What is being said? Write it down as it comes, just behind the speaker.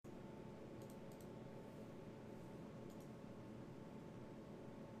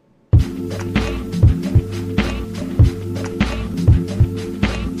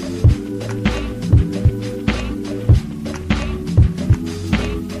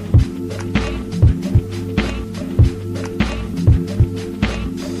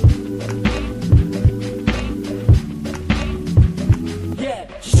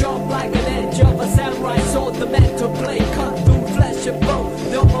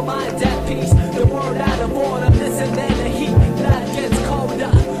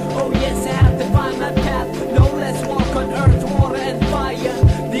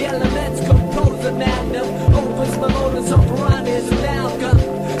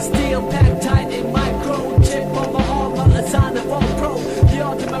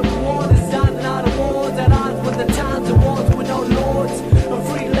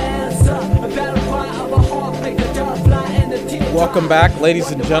Welcome back,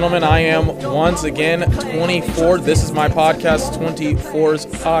 ladies and gentlemen. I am once again 24. This is my podcast, 24's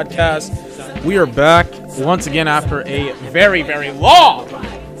podcast. We are back once again after a very, very long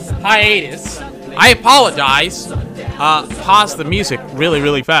hiatus. I apologize. Pause the music really,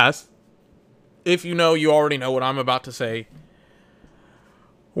 really fast. If you know, you already know what I'm about to say.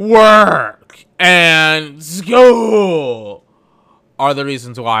 Work and school are the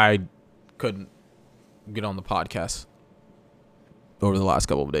reasons why I couldn't get on the podcast over the last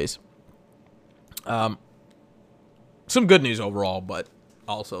couple of days. Some good news overall, but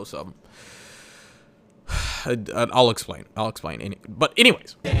also some. I'll explain. But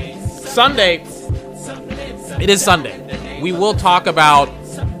anyways, Sunday. It is Sunday. We will talk about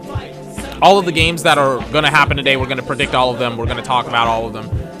all of the games that are going to happen today. We're going to predict all of them. We're going to talk about all of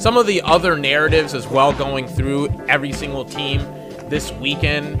them. Some of the other narratives as well, going through every single team this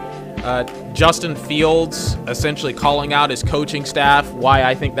weekend. Justin Fields essentially calling out his coaching staff, why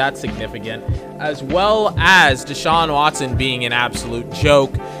I think that's significant, as well as Deshaun Watson being an absolute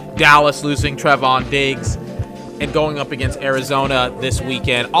joke, Dallas losing Trevon Diggs, and going up against Arizona this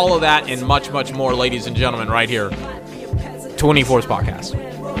weekend. All of that and much, much more, ladies and gentlemen, right here. 24's podcast.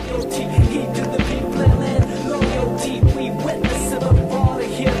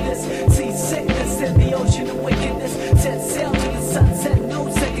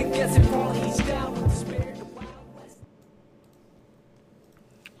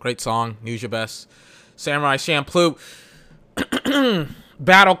 Great song, Use Your Best. Samurai Champloo.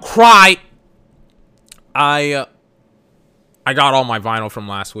 Battle Cry. I got all my vinyl from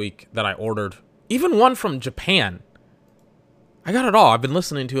last week that I ordered. Even one from Japan. I got it all. I've been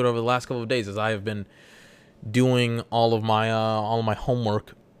listening to it over the last couple of days as I have been doing all of my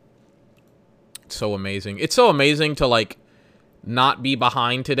homework. It's so amazing. It's so amazing to like not be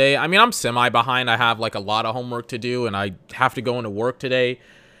behind today. I mean, I'm semi behind. I have like a lot of homework to do and I have to go into work today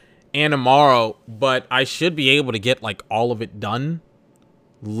and tomorrow, but I should be able to get like all of it done.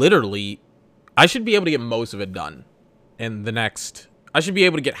 Literally, I should be able to get most of it done in the next, I should be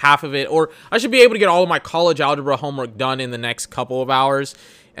able to get half of it, or I should be able to get all of my college algebra homework done in the next couple of hours,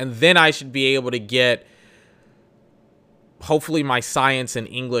 and then I should be able to get hopefully my science and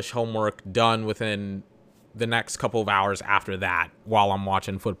English homework done within the next couple of hours after that while I'm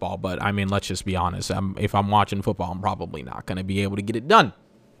watching football. But I mean, let's just be honest, if I'm watching football, I'm probably not going to be able to get it done.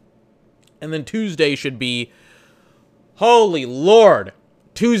 And then Tuesday should be, holy Lord,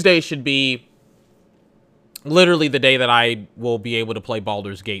 Tuesday should be literally the day that I will be able to play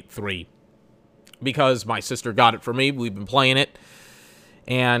Baldur's Gate 3. Because my sister got it for me. We've been playing it.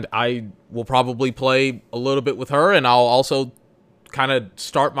 And I will probably play a little bit with her. And I'll also kind of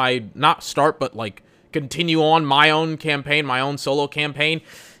start but like continue on my own campaign, my own solo campaign.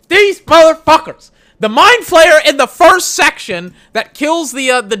 These motherfuckers! The Mind Flayer in the first section that kills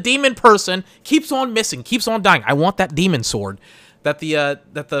the demon person keeps on missing, keeps on dying. I want that demon sword that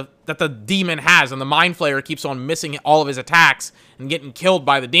the demon has, and the Mind Flayer keeps on missing all of his attacks and getting killed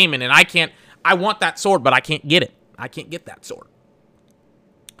by the demon. And I want that sword, but I can't get it. I can't get that sword.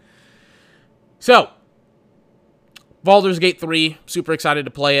 So, Baldur's Gate 3, super excited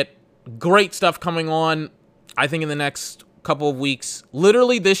to play it. Great stuff coming on, I think, in the next couple of weeks.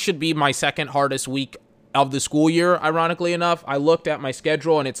 Literally, this should be my second hardest week of the school year, ironically enough. I looked at my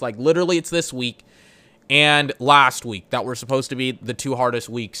schedule, and it's like, literally, it's this week and last week that were supposed to be the two hardest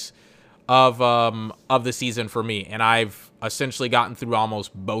weeks of the season for me. And I've essentially gotten through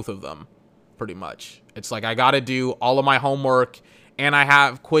almost both of them, pretty much. It's like I got to do all of my homework, and I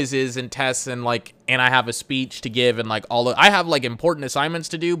have quizzes and tests, and I have a speech to give, and I have like important assignments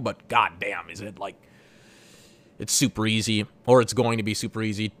to do, but goddamn, is it like, it's super easy, or it's going to be super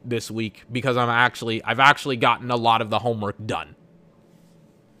easy this week because I've actually gotten a lot of the homework done.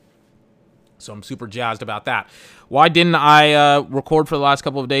 So I'm super jazzed about that. Why didn't I record for the last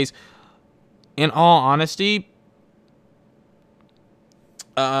couple of days? In all honesty,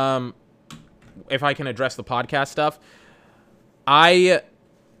 if I can address the podcast stuff, I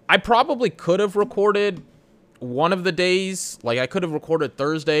probably could have recorded one of the days. Like, I could have recorded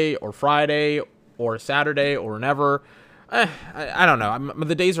Thursday or Friday or Saturday or whenever. I don't know.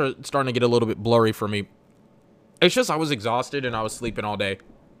 The days are starting to get a little bit blurry for me. It's just I was exhausted and I was sleeping all day.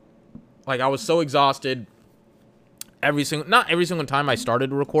 Like, I was so exhausted not every single time I started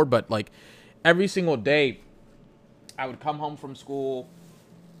to record, but like every single day I would come home from school,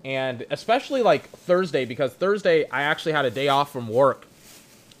 and especially like Thursday, because Thursday I actually had a day off from work,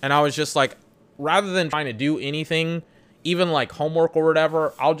 and I was just like, rather than trying to do anything, even like homework or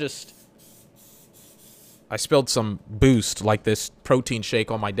whatever, I spilled some Boost, like this protein shake,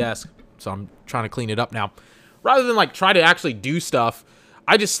 on my desk, so I'm trying to clean it up now. rather than like try to actually do stuff,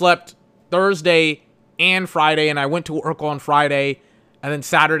 I just slept Thursday and Friday, and I went to work on Friday, and then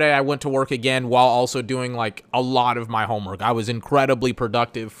Saturday I went to work again while also doing like a lot of my homework. I was incredibly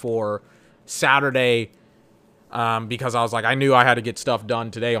productive for Saturday because I was like, I knew I had to get stuff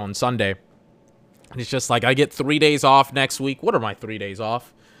done today on Sunday. And it's just like I get 3 days off next week. What are my 3 days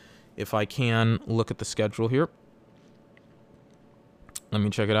off? If I can look at the schedule here. Let me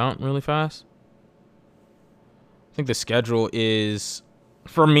check it out really fast. I think the schedule is,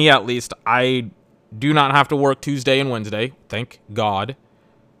 for me at least, I do not have to work Tuesday and Wednesday. Thank God.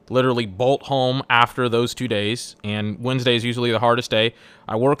 Literally bolt home after those 2 days. And Wednesday is usually the hardest day.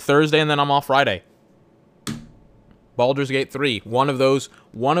 I work Thursday and then I'm off Friday. Baldur's Gate 3. One of those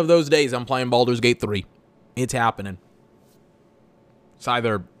days I'm playing Baldur's Gate 3. It's happening. It's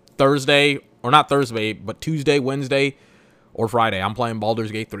either Thursday, or not Thursday, but Tuesday, Wednesday, or Friday. I'm playing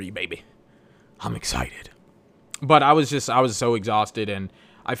Baldur's Gate 3, baby. I'm excited. But I was so exhausted, and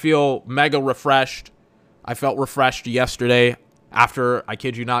I feel mega refreshed. I felt refreshed yesterday after, I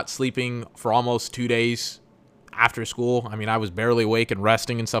kid you not, sleeping for almost 2 days after school. I mean, I was barely awake and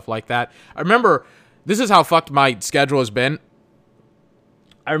resting and stuff like that. I remember, this is how fucked my schedule has been.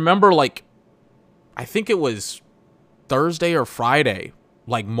 I remember, like, I think it was Thursday or Friday,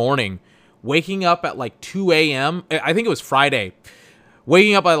 like, morning, waking up at, like, 2 a.m. I think it was Friday.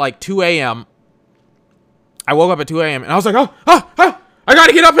 Waking up at, like, 2 a.m. I woke up at 2 a.m. and I was like, I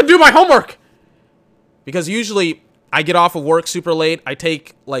gotta get up and do my homework. Because usually I get off of work super late. I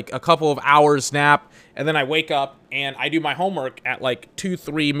take, like, a couple of hours nap, and then I wake up and I do my homework at, like, 2,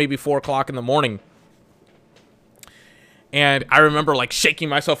 3, maybe 4 o'clock in the morning. And I remember, like, shaking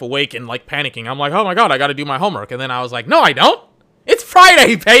myself awake and, like, panicking. I'm like, oh, my God, I got to do my homework. And then I was like, no, I don't. It's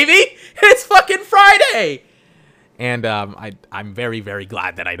Friday, baby. It's fucking Friday. And I'm very, very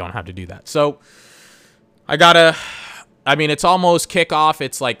glad that I don't have to do that. So it's almost kickoff.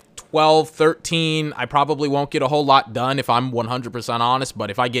 It's like 12:13. I probably won't get a whole lot done if I'm 100% honest. But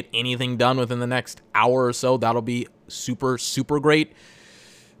if I get anything done within the next hour or so, that'll be super, super great.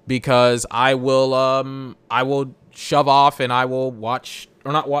 Because I will shove off and I will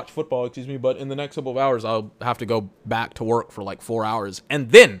not watch football, but in the next couple of hours, I'll have to go back to work for like 4 hours.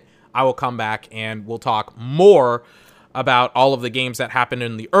 And then I will come back and we'll talk more about all of the games that happened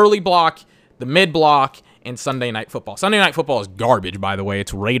in the early block, the mid block, and Sunday Night Football. Sunday Night Football is garbage, by the way.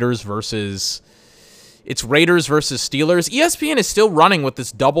 It's Raiders versus Steelers. ESPN is still running with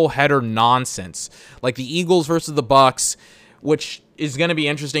this doubleheader nonsense, like the Eagles versus the Bucks, which is going to be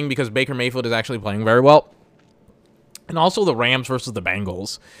interesting because Baker Mayfield is actually playing very well. And also the Rams versus the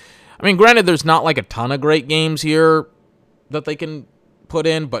Bengals. I mean, granted, there's not like a ton of great games here that they can put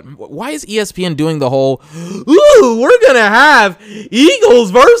in, but why is ESPN doing the whole, ooh, we're going to have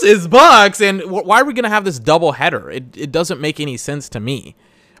Eagles versus Bucks, and why are we going to have this double header? It doesn't make any sense to me.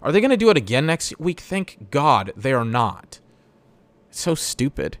 Are they going to do it again next week? Thank God they are not. It's so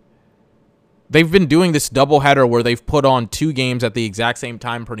stupid. They've been doing this double header where they've put on 2 games at the exact same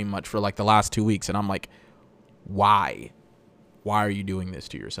time pretty much for like the last 2 weeks, and I'm like, why? Why are you doing this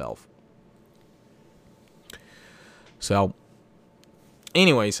to yourself? So,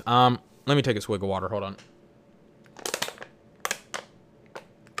 anyways, let me take a swig of water. Hold on.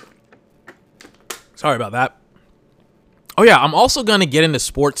 Sorry about that. Oh, yeah, I'm also going to get into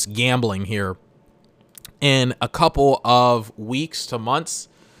sports gambling here in a couple of weeks to months.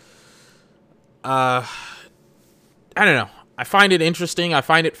 I don't know. I find it interesting. I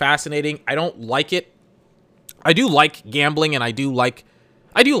find it fascinating. I don't like it. I do like gambling, and I do like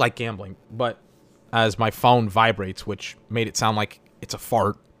gambling, but as my phone vibrates, which made it sound like it's a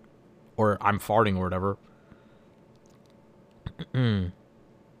fart, or I'm farting or whatever.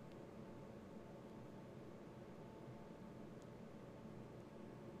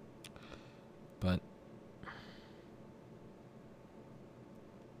 But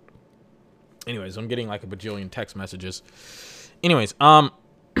anyways, I'm getting like a bajillion text messages. Anyways,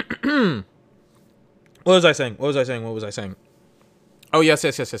 What was I saying? Oh, yes.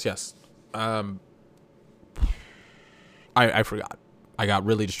 I forgot. I got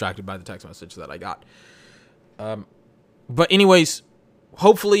really distracted by the text message that I got. But anyways,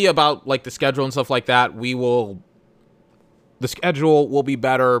 hopefully about like the schedule and stuff like that, the schedule will be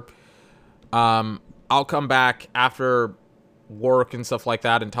better. I'll come back after work and stuff like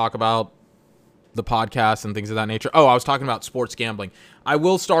that and talk about the podcast and things of that nature. Oh, I was talking about sports gambling.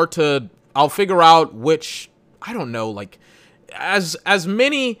 I'll figure out which, I don't know, like, as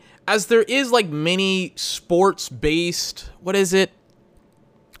many, as there is, like, many sports-based,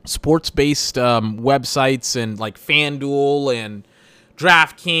 sports-based websites and, like, FanDuel and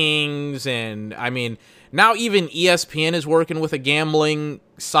DraftKings and, I mean, Now even ESPN is working with a gambling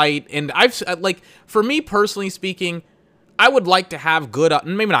site, and for me personally speaking, I would like to have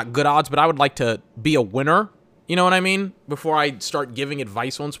maybe not good odds, but I would like to be a winner. You know what I mean? Before I start giving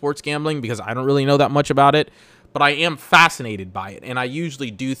advice on sports gambling, because I don't really know that much about it, but I am fascinated by it, and I usually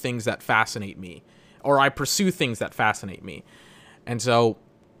do things that fascinate me, or I pursue things that fascinate me. And so,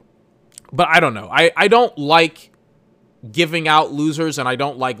 but I don't know. I don't like giving out losers, and I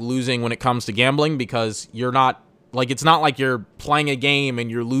don't like losing when it comes to gambling, because you're not, it's not like you're playing a game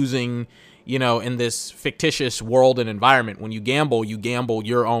and you're losing, in this fictitious world and environment. When you gamble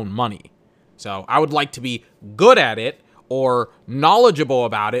your own money. So I would like to be good at it or knowledgeable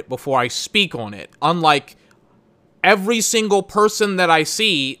about it before I speak on it. Unlike every single person that I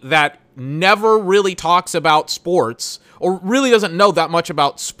see that never really talks about sports or really doesn't know that much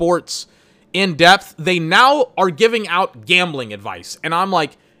about sports in depth, they now are giving out gambling advice. And I'm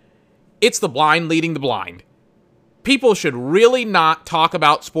like, it's the blind leading the blind. People should really not talk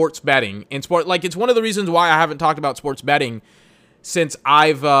about sports betting in sport. It's one of the reasons why I haven't talked about sports betting since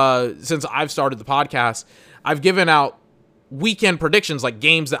I've started the podcast. I've given out weekend predictions, like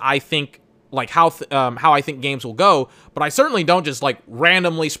games that I think, how I think games will go, but I certainly don't just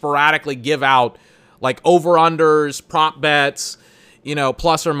randomly, sporadically give out over-unders, prop bets,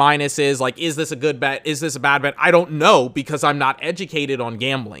 plus or minuses, is this a good bet? Is this a bad bet? I don't know, because I'm not educated on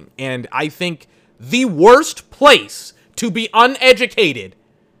gambling. And I think the worst place to be uneducated,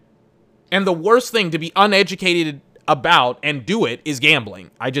 and the worst thing to be uneducated about and do it, is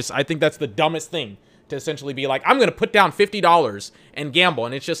gambling. I think that's the dumbest thing, to essentially be I'm going to put down $50 and gamble.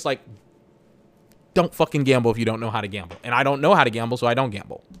 And it's just don't fucking gamble if you don't know how to gamble. And I don't know how to gamble, so I don't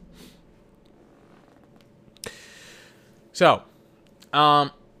gamble. So,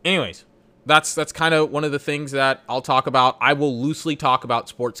 anyways, that's kind of one of the things that I'll talk about. I will loosely talk about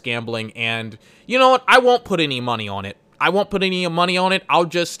sports gambling, and you know what? I won't put any money on it. I'll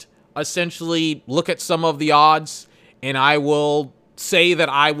just essentially look at some of the odds, and I will say that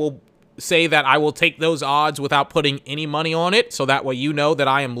I will take those odds without putting any money on it, so that way you know that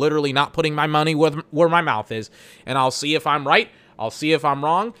I am literally not putting my money where my mouth is, and I'll see if I'm right. I'll see if I'm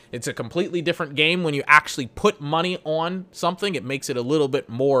wrong. It's a completely different game when you actually put money on something. It makes it a little bit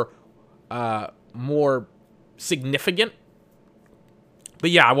more significant. But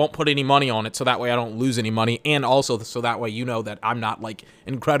yeah, I won't put any money on it, so that way I don't lose any money, and also so that way you know that I'm not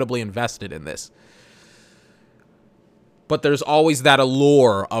incredibly invested in this. But there's always that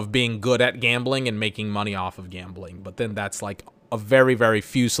allure of being good at gambling and making money off of gambling. But then that's a very, very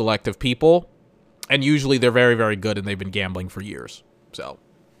few selective people. And usually they're very, very good, and they've been gambling for years. So,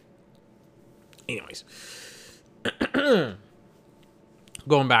 anyways.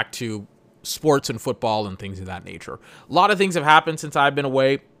 Going back to sports and football and things of that nature. A lot of things have happened since I've been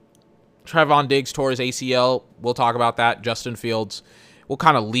away. Trevon Diggs tore his ACL. We'll talk about that. Justin Fields. We'll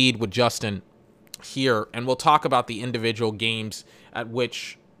kind of lead with Justin here, and we'll talk about the individual games at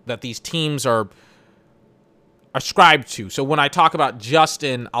which that these teams are ascribed to. So when I talk about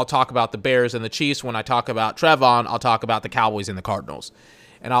Justin, I'll talk about the Bears and the Chiefs. When I talk about Trevon, I'll talk about the Cowboys and the Cardinals.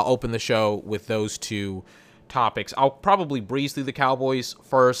 And I'll open the show with those two topics. I'll probably breeze through the Cowboys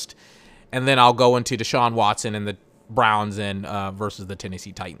first, and then I'll go into Deshaun Watson and the Browns and versus the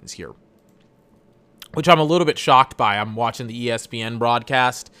Tennessee Titans here, which I'm a little bit shocked by. I'm watching the ESPN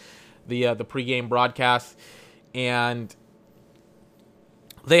broadcast, the pregame broadcast, and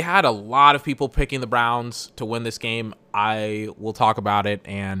they had a lot of people picking the Browns to win this game. I will talk about it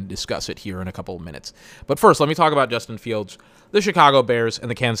and discuss it here in a couple of minutes. But first, let me talk about Justin Fields, the Chicago Bears,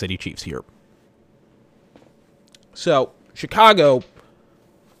 and the Kansas City Chiefs here. So, Chicago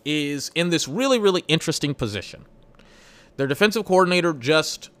is in this really, really interesting position. Their defensive coordinator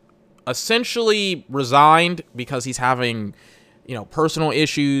just essentially resigned because he's having, personal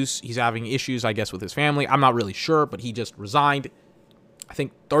issues. He's having issues, I guess, with his family. I'm not really sure, but he just resigned, I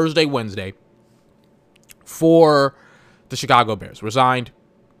think Thursday, Wednesday, for the Chicago Bears. Resigned.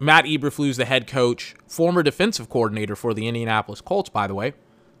 Matt Eberflus, the head coach, former defensive coordinator for the Indianapolis Colts, by the way,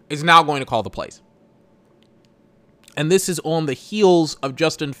 is now going to call the plays. And this is on the heels of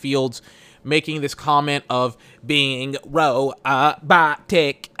Justin Fields making this comment of being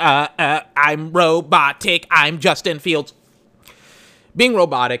robotic. I'm robotic. I'm Justin Fields. Being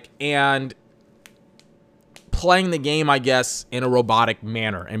robotic and playing the game, I guess, in a robotic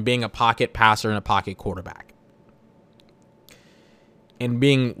manner, and being a pocket passer and a pocket quarterback, and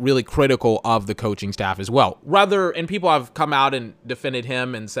being really critical of the coaching staff as well. And people have come out and defended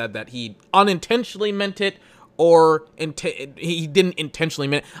him and said that he unintentionally meant it, or he didn't intentionally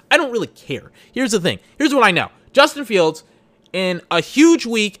mean it. I don't really care. Here's the thing. Here's what I know. Justin Fields, in a huge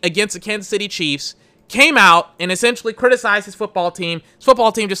week against the Kansas City Chiefs, came out and essentially criticized his football team. His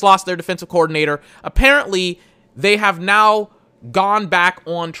football team just lost their defensive coordinator. Apparently, they have now gone back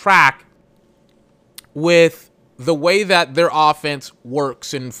on track with the way that their offense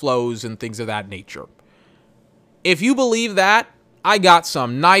works and flows and things of that nature. If you believe that, I got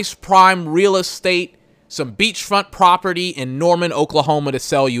some nice prime real estate, some beachfront property in Norman, Oklahoma to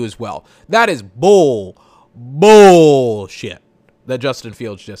sell you as well. That is bullshit that Justin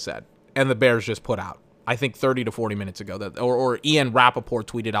Fields just said and the Bears just put out. I think 30 to 40 minutes ago, or Ian Rappaport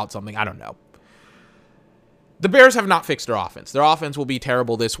tweeted out something. I don't know. The Bears have not fixed their offense. Their offense will be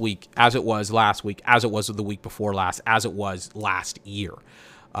terrible this week, as it was last week, as it was the week before last, as it was last year.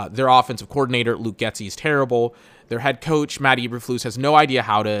 Their offensive coordinator, Luke Getsy, is terrible. Their head coach, Matt Eberflus, has no idea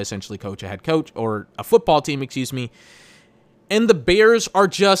how to essentially coach a head coach, or a football team, excuse me. And the Bears are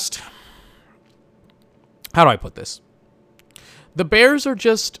just... How do I put this? The Bears are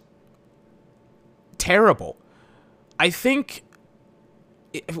just terrible. I think...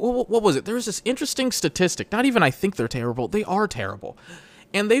 What was it? There was this interesting statistic. Not even I think they're terrible. They are terrible.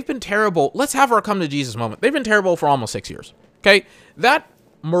 And they've been terrible. Let's have our come to Jesus moment. They've been terrible for almost 6 years. Okay? That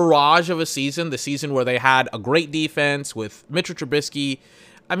mirage of a season, the season where they had a great defense with Mitchell Trubisky,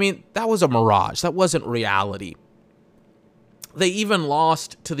 I mean, that was a mirage. That wasn't reality. They even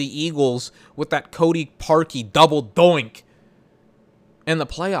lost to the Eagles with that Cody Parkey double doink in the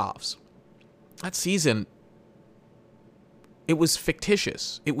playoffs. That season... It was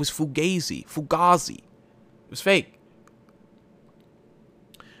fictitious. It was fugazi. It was fake.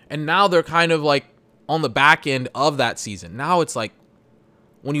 And now they're kind of like on the back end of that season. Now it's like,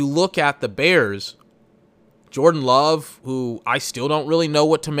 when you look at the Bears, Jordan Love, who I still don't really know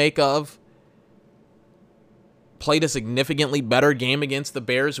what to make of, played a significantly better game against the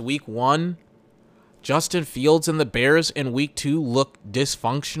Bears week 1. Justin Fields and the Bears in week 2 look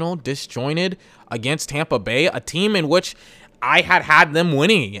dysfunctional, disjointed against Tampa Bay, a team in which I had them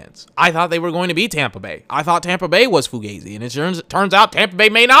winning against. I thought they were going to be Tampa Bay. I thought Tampa Bay was fugazi, and it turns out Tampa Bay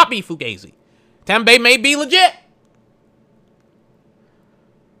may not be fugazi. Tampa Bay may be legit.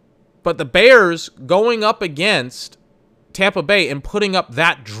 But the Bears going up against Tampa Bay and putting up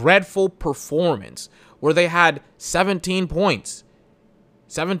that dreadful performance where they had 17 points.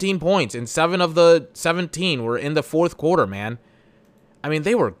 17 points, and 7 of the 17 were in the fourth quarter, man. I mean,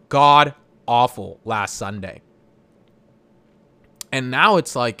 they were god-awful last Sunday. And now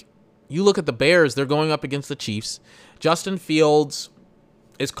it's like, you look at the Bears, they're going up against the Chiefs. Justin Fields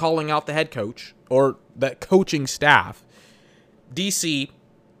is calling out the head coach, or that coaching staff. DC,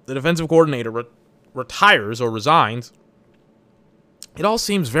 the defensive coordinator, retires or resigns. It all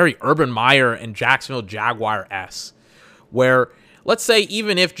seems very Urban Meyer and Jacksonville Jaguar-esque, where, let's say,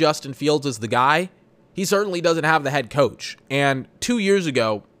 even if Justin Fields is the guy, he certainly doesn't have the head coach. And 2 years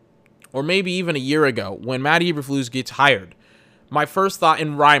ago, or maybe even a year ago, when Matt Eberflus gets hired, my first thought,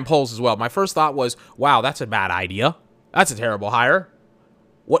 and Ryan Poles as well, my first thought was, wow, that's a bad idea. That's a terrible hire.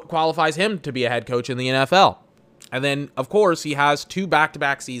 What qualifies him to be a head coach in the NFL? And then, of course, he has 2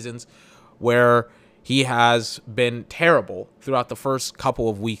 back-to-back seasons where he has been terrible throughout the first couple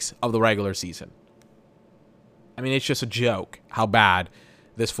of weeks of the regular season. I mean, it's just a joke how bad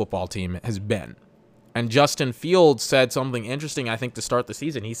this football team has been. And Justin Fields said something interesting, I think, to start the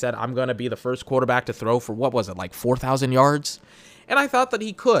season. He said, I'm going to be the first quarterback to throw for, what was it, like 4,000 yards? And I thought that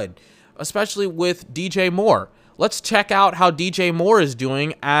he could, especially with DJ Moore. Let's check out how DJ Moore is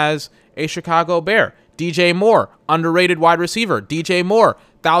doing as a Chicago Bear. DJ Moore, underrated wide receiver. DJ Moore,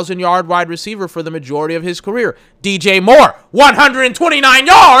 1,000-yard wide receiver for the majority of his career. DJ Moore, 129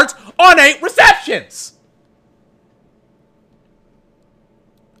 yards on 8 receptions.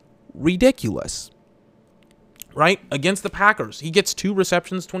 Ridiculous. Right? Against the Packers. He gets 2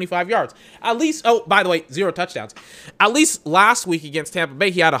 receptions, 25 yards. At least, oh, by the way, 0 touchdowns. At least last week against Tampa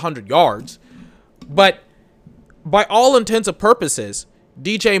Bay, he had 100 yards. But by all intents and purposes,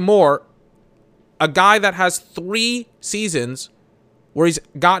 DJ Moore, a guy that has 3 seasons where he's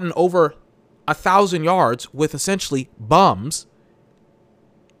gotten over 1,000 yards with essentially bums,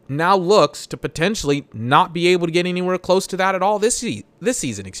 now looks to potentially not be able to get anywhere close to that at all this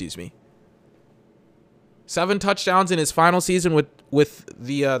season, excuse me. 7 touchdowns in his final season with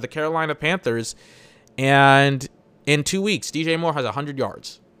the Carolina Panthers, and in 2 weeks, DJ Moore has 100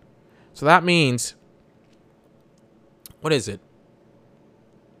 yards. So that means, what is it?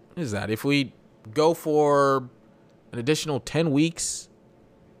 What is that? If we go for an additional 10 weeks,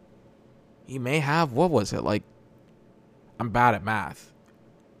 he may have, what was it? Like, I'm bad at math.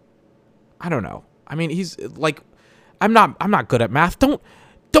 I don't know. I mean, he's like, I'm not good at math. Don't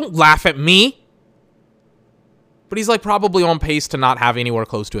laugh at me. But he's like probably on pace to not have anywhere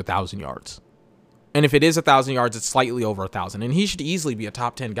close to 1,000 yards. And if it is 1,000 yards, it's slightly over 1,000. And he should easily be a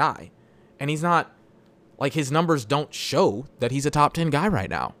top 10 guy. And he's not, like, his numbers don't show that he's a top 10 guy right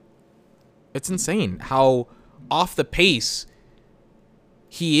now. It's insane how off the pace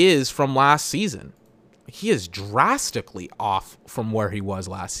he is from last season. He is drastically off from where he was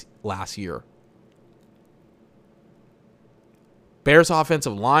last year. Bears'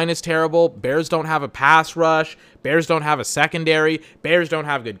 offensive line is terrible. Bears don't have a pass rush. Bears don't have a secondary. Bears don't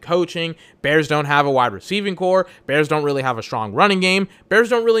have good coaching. Bears don't have a wide receiving core. Bears don't really have a strong running game. Bears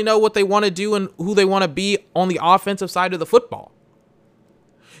don't really know what they want to do and who they want to be on the offensive side of the football.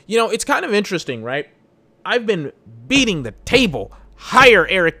 You know, it's kind of interesting, right? I've been beating the table. Hire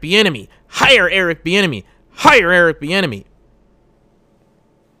Eric Bieniemy. Hire Eric Bieniemy. Hire Eric Bieniemy.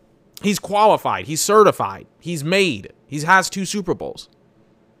 He's qualified. He's certified. He's made. He has 2 Super Bowls.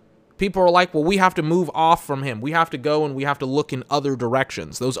 People are like, well, we have to move off from him. We have to go and we have to look in other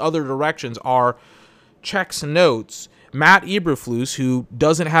directions. Those other directions are checks and notes. Matt Eberflus, who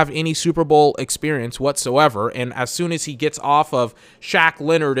doesn't have any Super Bowl experience whatsoever, and as soon as he gets off of Shaq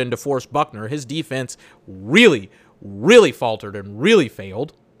Leonard and DeForest Buckner, his defense really, really faltered and really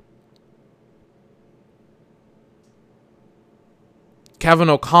failed.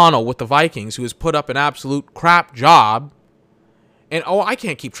 Kevin O'Connell with the Vikings, who has put up an absolute crap job. And, I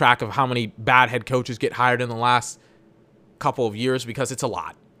can't keep track of how many bad head coaches get hired in the last couple of years because it's a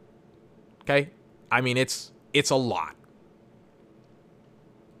lot. Okay? I mean, it's a lot.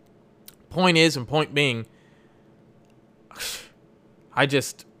 Point is, and point being, I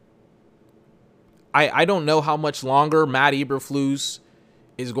don't know how much longer Matt Eberflus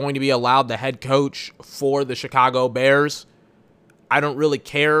is going to be allowed the head coach for the Chicago Bears. I don't really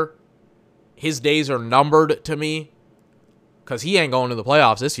care. His days are numbered to me because he ain't going to the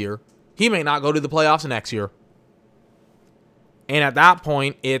playoffs this year. He may not go to the playoffs next year. And at that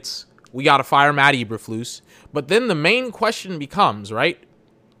point, we got to fire Matt Eberflus. But then the main question becomes, right,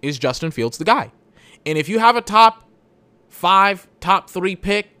 is Justin Fields the guy? And if you have a top 5, top 3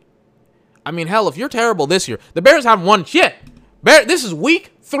 pick, I mean, hell, if you're terrible this year, the Bears haven't won shit. This is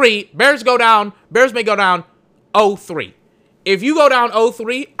week 3. Bears may go down 0-3. If you go down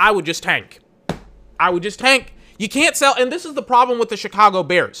 0-3, I would just tank. You can't sell, and this is the problem with the Chicago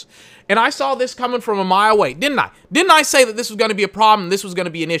Bears. And I saw this coming from a mile away, didn't I? Didn't I say that this was going to be a problem, this was going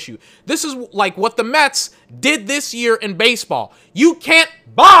to be an issue? This is like what the Mets did this year in baseball. You can't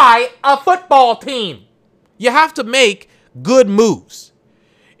buy a football team. You have to make good moves.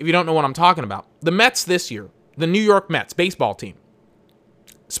 If you don't know what I'm talking about, the Mets this year, the New York Mets baseball team,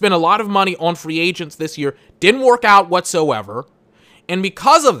 spent a lot of money on free agents this year, didn't work out whatsoever, and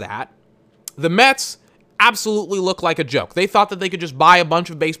because of that, the Mets absolutely look like a joke. They thought that they could just buy a bunch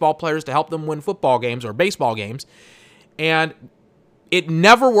of baseball players to help them win football games or baseball games, and it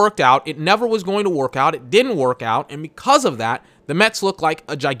never worked out. It never was going to work out. It didn't work out, and because of that, the Mets look like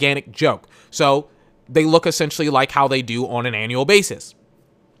a gigantic joke. So they look essentially like how they do on an annual basis.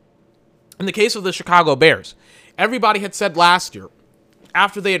 In the case of the Chicago Bears, everybody had said last year,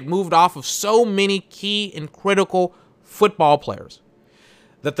 after they had moved off of so many key and critical football players,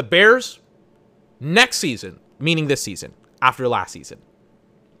 that the Bears next season, meaning this season, after last season,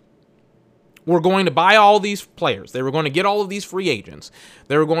 were going to buy all these players. They were going to get all of these free agents.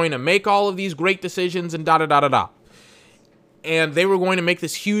 They were going to make all of these great decisions and da-da-da-da-da. And they were going to make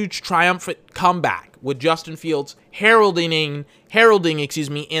this huge triumphant comeback with Justin Fields heralding in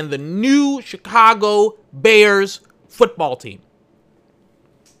the new Chicago Bears football team,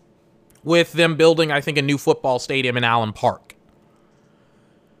 with them building, I think, a new football stadium in Allen Park.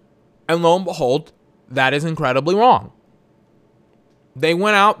 And lo and behold, that is incredibly wrong. They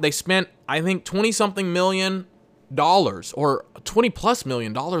went out, they spent, I think, $20-something million or $20+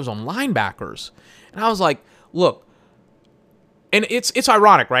 million on linebackers. And I was like, look, and it's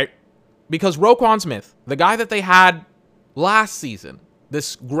ironic, right? Because Roquan Smith, the guy that they had last season,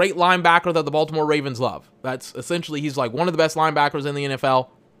 this great linebacker that the Baltimore Ravens love, that's essentially, he's like one of the best linebackers in the NFL.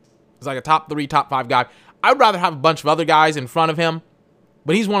 He's like a top 3, top 5 guy. I'd rather have a bunch of other guys in front of him,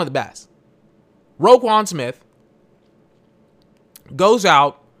 but he's one of the best. Roquan Smith goes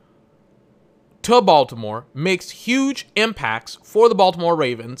out to Baltimore, makes huge impacts for the Baltimore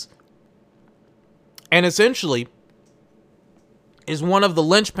Ravens, and essentially is one of the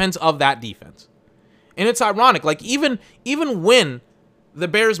linchpins of that defense. And it's ironic, like even when the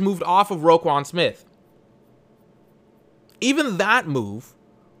Bears moved off of Roquan Smith, even that move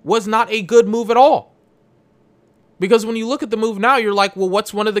was not a good move at all. Because when you look at the move now, you're like, well,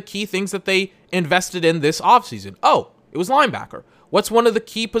 what's one of the key things that they invested in this offseason? Oh, it was linebacker. What's one of the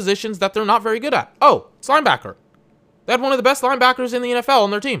key positions that they're not very good at? Oh, it's linebacker. They had one of the best linebackers in the NFL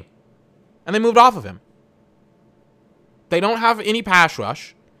on their team. and they moved off of him. They don't have any pass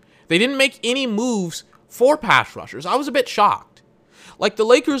rush. They didn't make any moves for pass rushers. I was a bit shocked. Like the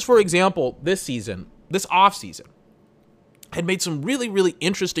Lakers, for example, this offseason, had made some really, really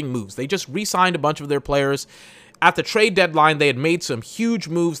interesting moves. They just re-signed a bunch of their players. At the trade deadline, they had made some huge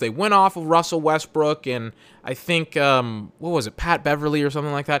moves. They went off of Russell Westbrook and I think, Pat Beverly or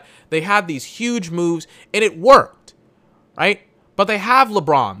something like that. They had these huge moves, and it worked, right? But they have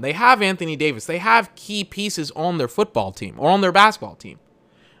LeBron. They have Anthony Davis. They have key pieces on their football team or on their basketball team.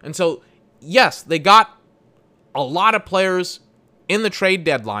 And so, yes, they got a lot of players in the trade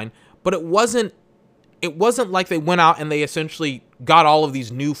deadline, but it wasn't like they went out and they essentially got all of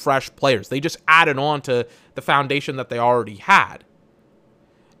these new, fresh players. They just added on to the foundation that they already had.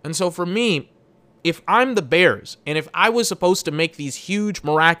 And so for me, if I'm the Bears, and if I was supposed to make these huge,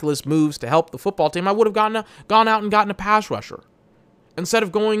 miraculous moves to help the football team, I would have gone out and gotten a pass rusher. Instead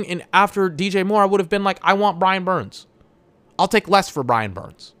of going in after DJ Moore, I would have been like, I want Brian Burns. I'll take less for Brian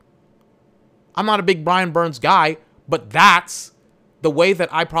Burns. I'm not a big Brian Burns guy, but that's the way that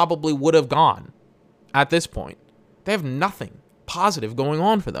I probably would have gone at this point. They have nothing positive going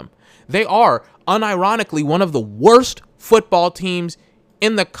on for them. They are, unironically, one of the worst football teams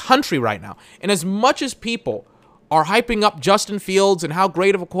in the country right now. And as much as people are hyping up Justin Fields and how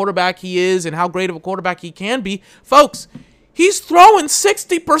great of a quarterback he is and how great of a quarterback he can be, folks, he's throwing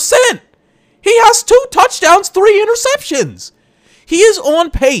 60%. He has 2 touchdowns, 3 interceptions. He is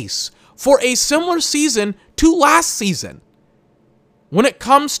on pace for a similar season to last season when it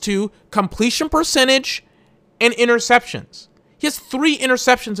comes to completion percentage and interceptions. He has 3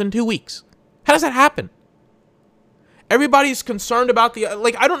 interceptions in 2 weeks. How does that happen? Everybody's concerned about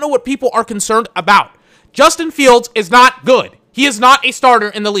I don't know what people are concerned about. Justin Fields is not good. He is not a starter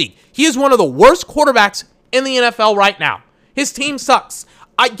in the league. He is one of the worst quarterbacks in the NFL right now. His team sucks.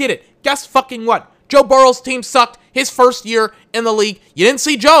 I get it. Guess fucking what? Joe Burrow's team sucked his first year in the league. You didn't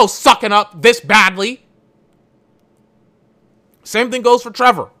see Joe sucking up this badly. Same thing goes for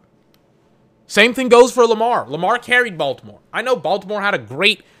Trevor. Same thing goes for Lamar. Lamar carried Baltimore. I know Baltimore had a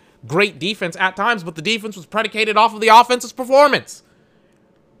great defense at times, but the defense was predicated off of the offense's performance.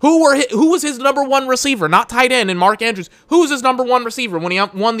 Who was his number 1 receiver? Not tight end and Mark Andrews. Who was his number 1 receiver when he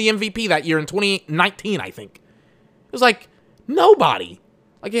won the MVP that year in 2019, I think? It was like nobody.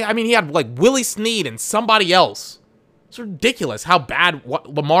 He had Willie Snead and somebody else. It's ridiculous how bad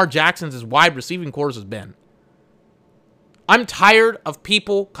Lamar Jackson's wide receiving corps has been. I'm tired of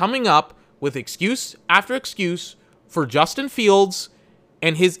people coming up with excuse after excuse for Justin Fields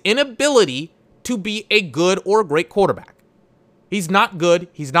and his inability to be a good or great quarterback. He's not good.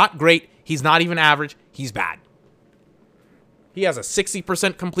 He's not great. He's not even average. He's bad. He has a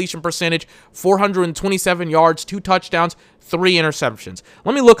 60% completion percentage, 427 yards, 2 touchdowns, 3 interceptions.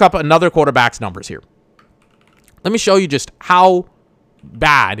 Let me look up another quarterback's numbers here. Let me show you just how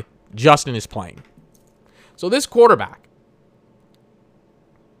bad Justin is playing. So this quarterback,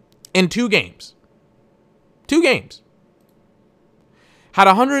 in 2 games, had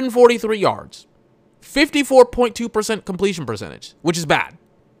 143 yards, 54.2% completion percentage, which is bad.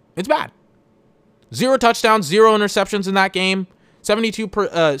 It's bad. 0 touchdowns, 0 interceptions in that game,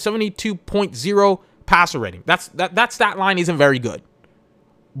 72.0 passer rating. That stat line isn't very good,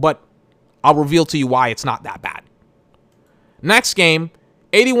 but I'll reveal to you why it's not that bad. Next game,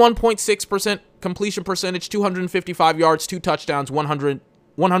 81.6% completion percentage, 255 yards, 2 touchdowns,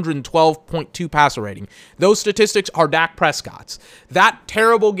 112.2 passer rating. Those statistics are Dak Prescott's. That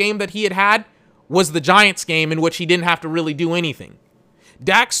terrible game that he had was the Giants game in which he didn't have to really do anything.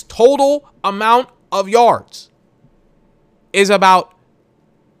 Dak's total amount of yards is about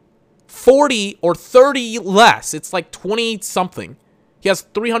 40 or 30 less. It's like 20-something. He has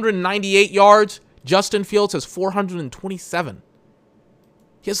 398 yards. Justin Fields has 427.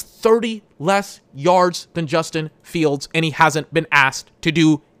 He has 30 less yards than Justin Fields, and he hasn't been asked to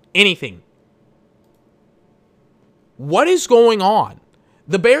do anything. What is going on?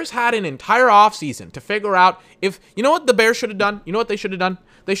 The Bears had an entire offseason to figure out if, you know what the Bears should have done? You know what they should have done?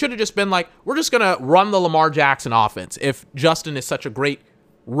 They should have just been like, we're just going to run the Lamar Jackson offense if Justin is such a great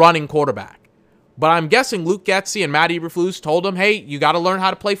running quarterback. But I'm guessing Luke Getsy and Matt Eberflus told him, hey, you got to learn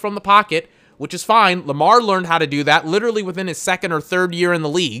how to play from the pocket, which is fine. Lamar learned how to do that literally within his 2nd or 3rd year in the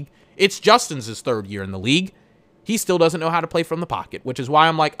league. It's Justin's 3rd year in the league. He still doesn't know how to play from the pocket, which is why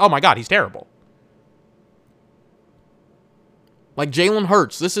I'm like, oh my God, he's terrible. Like Jalen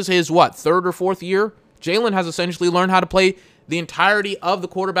Hurts, this is his, 3rd or 4th year? Jalen has essentially learned how to play the entirety of the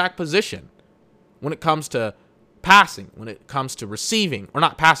quarterback position when it comes to passing, when it comes to receiving, or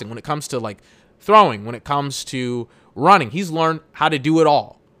not passing, when it comes to throwing, when it comes to running. He's learned how to do it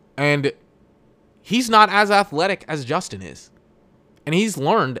all. And he's not as athletic as Justin is. And he's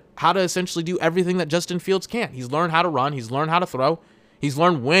learned how to essentially do everything that Justin Fields can't. He's learned how to run. He's learned how to throw. He's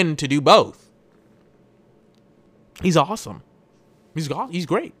learned when to do both. He's awesome. He's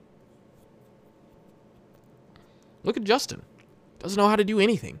great. Look at Justin. Doesn't know how to do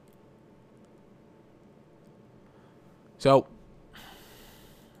anything. So,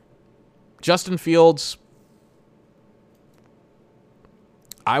 Justin Fields,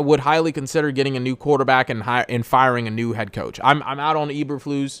 I would highly consider getting a new quarterback and firing a new head coach. I'm out on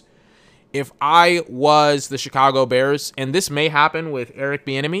Eberflus. If I was the Chicago Bears, and this may happen with Eric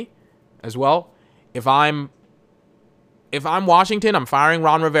Bieniemy as well, if I'm Washington, I'm firing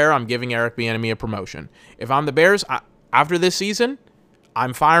Ron Rivera. I'm giving Eric Bieniemy a promotion. If I'm the Bears, after this season,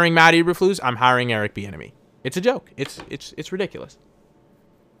 I'm firing Matt Eberflus. I'm hiring Eric Bieniemy. It's a joke. It's ridiculous.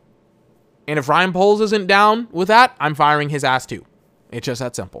 And if Ryan Poles isn't down with that, I'm firing his ass too. It's just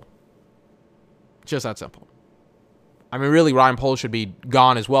that simple. Just that simple. I mean, really, Ryan Poles should be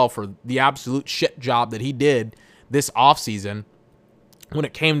gone as well for the absolute shit job that he did this offseason when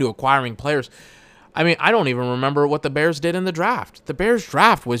it came to acquiring players. I mean, I don't even remember what the Bears did in the draft. The Bears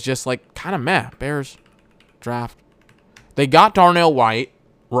draft was just like kind of meh. Bears draft. They got Darnell White,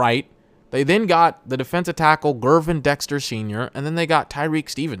 right? They then got the defensive tackle Gervin Dexter Sr., and then they got Tyreek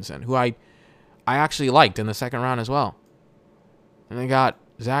Stevenson, who I actually liked in the second round as well. And they got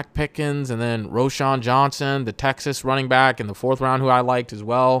Zach Pickens and then Roschon Johnson, the Texas running back in the fourth round, who I liked as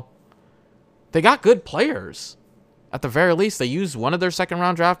well. They got good players. At the very least, they used one of their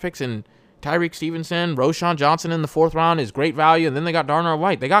second-round draft picks in Tyreek Stevenson. Roschon Johnson in the fourth round is great value. And then they got Darnell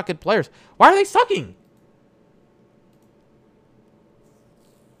White. They got good players. Why are they sucking?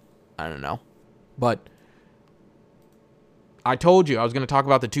 I don't know. But I told you I was going to talk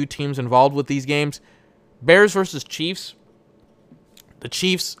about the two teams involved with these games. Bears versus Chiefs. The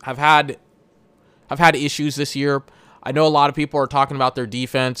Chiefs have had issues this year. I know a lot of people are talking about their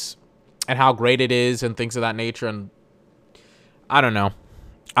defense and how great it is and things of that nature, and I don't know.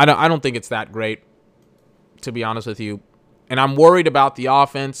 I don't think it's that great, to be honest with you. And I'm worried about the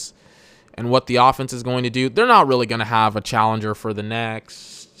offense and what the offense is going to do. They're not really going to have a challenger for the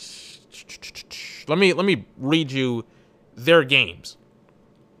next. Let me read you their games.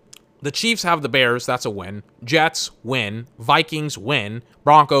 The Chiefs have the Bears. That's a win. Jets, win. Vikings, win.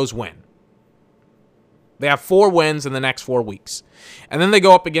 Broncos, win. They have 4 wins in the next 4 weeks. And then they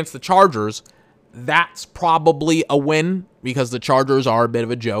go up against the Chargers. That's probably a win because the Chargers are a bit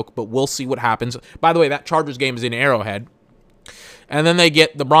of a joke, but we'll see what happens. By the way, that Chargers game is in Arrowhead. And then they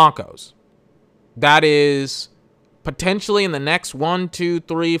get the Broncos. That is potentially in the next 1, 2,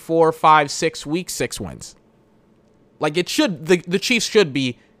 3, 4, 5, 6 weeks, 6 wins. Like it should, the Chiefs should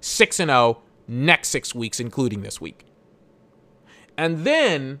be 6-0 next 6 weeks, including this week. And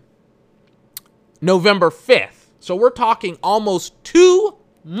then November 5th. So we're talking almost 2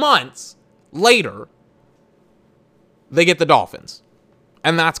 months later, they get the Dolphins.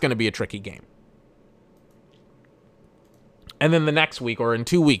 And that's going to be a tricky game. And then the next week, or in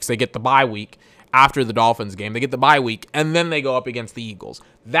 2 weeks, they get the bye week after the Dolphins game. They get the bye week, and then they go up against the Eagles.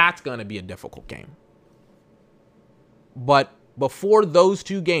 That's going to be a difficult game. But before those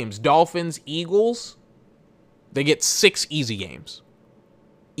 2 games, Dolphins, Eagles, they get 6 easy games.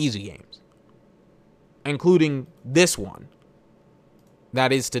 Easy games. Including this one.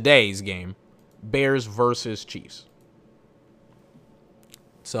 That is today's game. Bears versus Chiefs.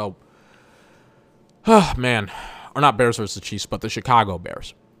 So, man. Or not Bears versus Chiefs, but the Chicago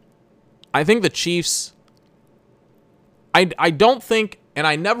Bears. I think the Chiefs... I don't think... And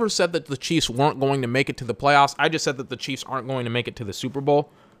I never said that the Chiefs weren't going to make it to the playoffs. I just said that the Chiefs aren't going to make it to the Super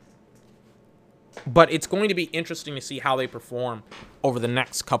Bowl. But it's going to be interesting to see how they perform over the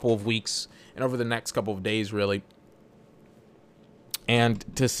next couple of weeks and over the next couple of days, really. And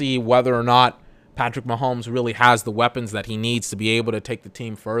to see whether or not Patrick Mahomes really has the weapons that he needs to be able to take the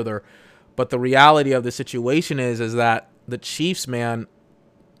team further. But the reality of the situation is that the Chiefs, man,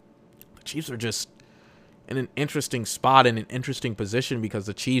 the Chiefs are just in an interesting spot, in an interesting position, because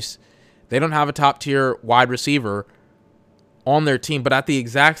the Chiefs, they don't have a top-tier wide receiver on their team, but at the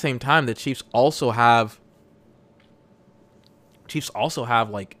exact same time, the Chiefs also have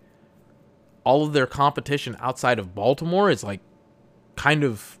like all of their competition outside of Baltimore is like kind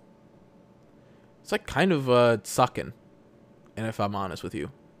of sucking, and if I'm honest with you.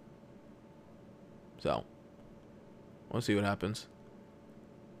 So, we'll see what happens.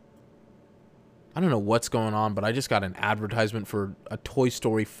 I don't know what's going on, but I just got an advertisement for a Toy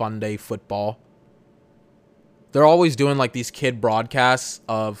Story Fun Day football. They're always doing like these kid broadcasts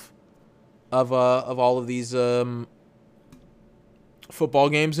of all of these football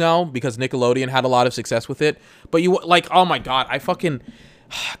games now because Nickelodeon had a lot of success with it. But you like, oh my God,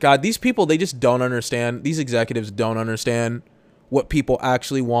 God, these people, they just don't understand. These executives don't understand what people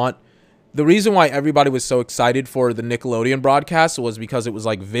actually want. The reason why everybody was so excited for the Nickelodeon broadcast was because it was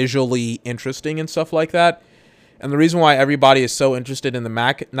like visually interesting and stuff like that. And the reason why everybody is so interested in the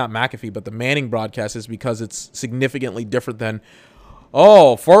not McAfee, but the Manning broadcast is because it's significantly different than,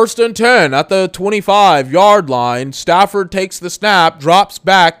 oh, 1st and 10 at the 25-yard line. Stafford takes the snap, drops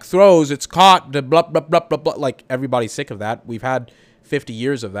back, throws, it's caught, blah, blah, blah, blah, blah. Like, everybody's sick of that. We've had 50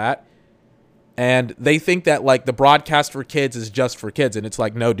 years of that. And they think that, like, the broadcast for kids is just for kids. And it's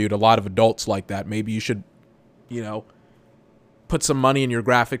like, no, dude, a lot of adults like that. Maybe you should, put some money in your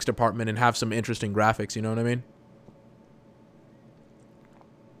graphics department and have some interesting graphics. You know what I mean?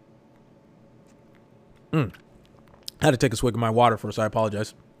 I had to take a swig of my water first. I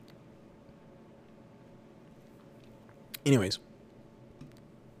apologize. Anyways.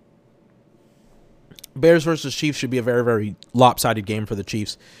 Bears versus Chiefs should be a very, very lopsided game for the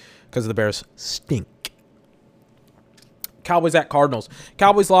Chiefs because the Bears stink. Cowboys at Cardinals.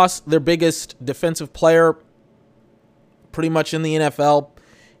 Cowboys lost their biggest defensive player pretty much in the NFL,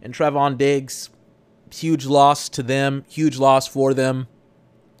 and Trevon Diggs. Huge loss to them. Huge loss for them.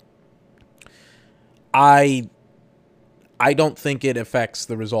 I don't think it affects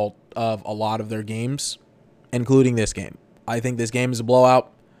the result of a lot of their games, including this game. I think this game is a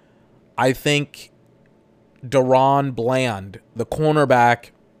blowout. I think DaRon Bland, the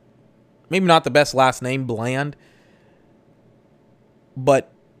cornerback, maybe not the best last name, Bland,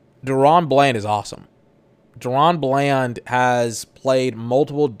 but DaRon Bland is awesome. DaRon Bland has played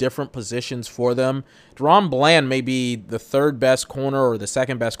multiple different positions for them. DaRon Bland may be the third best corner or the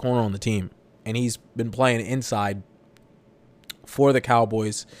second best corner on the team, and he's been playing inside for the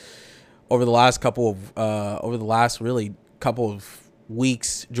Cowboys over the last couple of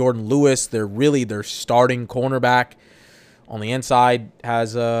weeks. Jordan Lewis, their starting cornerback on the inside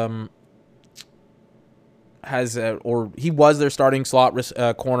he was their starting slot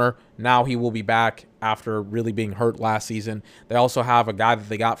corner. Now he will be back after really being hurt last season. They also have a guy that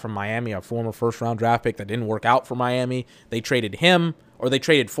they got from Miami, a former first-round draft pick that didn't work out for Miami. They traded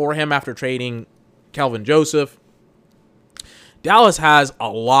for him after trading Kelvin Joseph. Dallas has a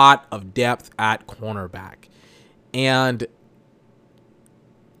lot of depth at cornerback, and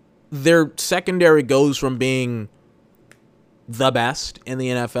their secondary goes from being the best in the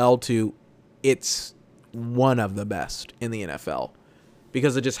NFL to it's one of the best in the NFL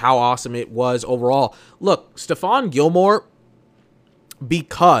because of just how awesome it was overall. Look, Stephon Gilmore,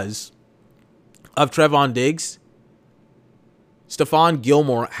 because of Trevon Diggs, Stephon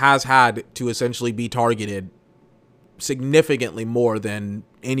Gilmore has had to essentially be targeted significantly more than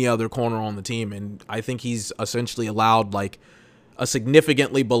any other corner on the team, and I think he's essentially allowed like a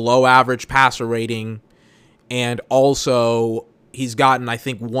significantly below average passer rating, and also he's gotten, I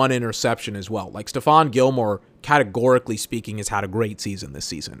think, one interception as well. Like, Stephon Gilmore, categorically speaking, has had a great season this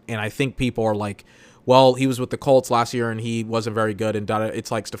season. And I think people are like, well, he was with the Colts last year and he wasn't very good. And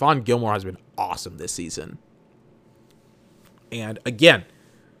it's like Stephon Gilmore has been awesome this season. And again,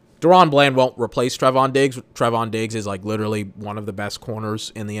 DaRon Bland won't replace Trevon Diggs. Trevon Diggs is like literally one of the best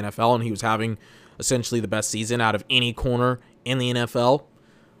corners in the NFL, and he was having essentially the best season out of any corner in the NFL.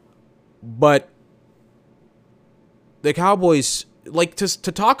 But the Cowboys, like, to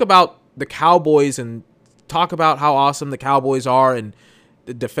talk about the Cowboys and talk about how awesome the Cowboys are and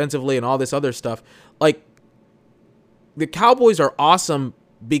defensively and all this other stuff, like, the Cowboys are awesome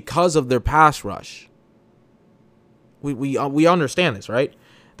because of their pass rush. We understand this, right?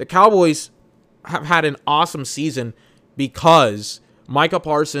 The Cowboys have had an awesome season because Micah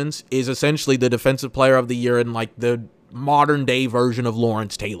Parsons is essentially the defensive player of the year in like the modern day version of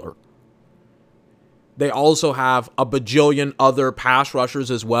Lawrence Taylor. They also have a bajillion other pass rushers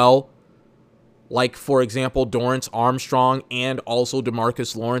as well. Like, for example, Dorrance Armstrong and also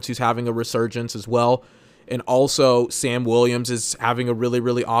DeMarcus Lawrence, who's having a resurgence as well. And also Sam Williams is having a really,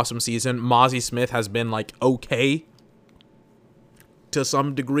 really awesome season. Mozzie Smith has been like okay to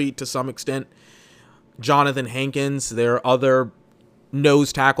some degree, to some extent. Jonathan Hankins, their other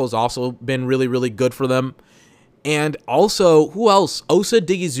nose tackles, also been really, really good for them. And also, who else? Osa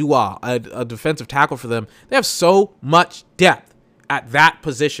Digizua, a defensive tackle for them. They have so much depth at that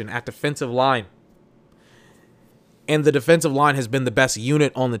position, at defensive line. And the defensive line has been the best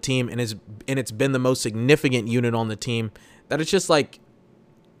unit on the team, and it's been the most significant unit on the team, that it's just like,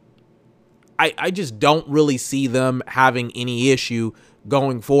 I just don't really see them having any issue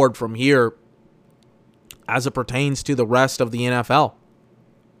going forward from here as it pertains to the rest of the NFL.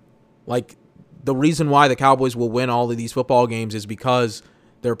 Like, the reason why the Cowboys will win all of these football games is because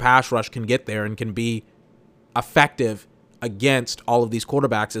their pass rush can get there and can be effective against all of these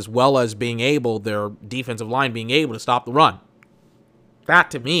quarterbacks, as well as being able, their defensive line being able to stop the run.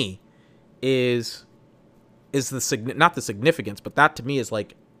 That to me is not the significance, but that to me is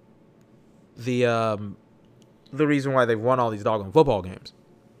like the reason why they've won all these doggone football games.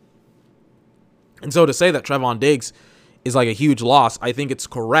 And so to say that Trevon Diggs is like a huge loss, I think it's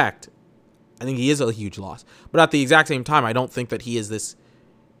correct. I think he is a huge loss. But at the exact same time, I don't think that he is this,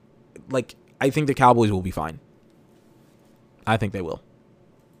 like, I think the Cowboys will be fine. I think they will,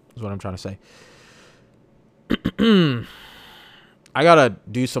 is what I'm trying to say. I got to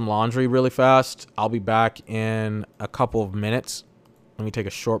do some laundry really fast. I'll be back in a couple of minutes. Let me take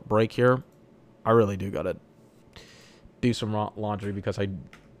a short break here. I really do got to do some laundry because I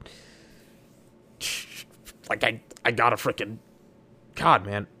got to freaking, God,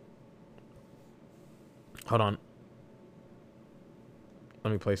 man. Hold on.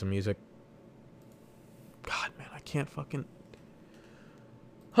 Let me play some music. God, man, I can't fucking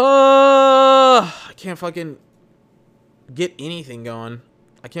get anything going.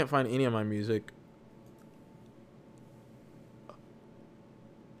 I can't find any of my music.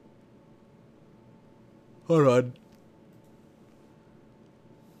 Hold on.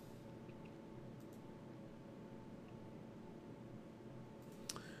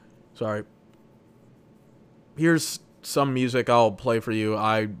 Sorry. Here's some music I'll play for you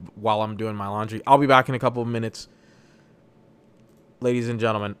while I'm doing my laundry. I'll be back in a couple of minutes. Ladies and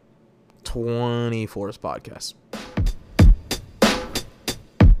gentlemen, 24's podcast.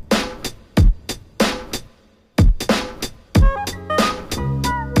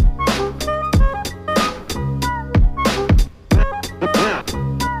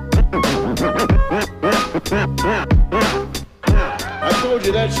 I told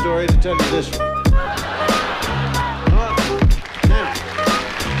you that story to tell you this one.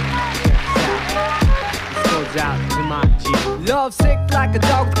 Out to my G. Love sick like a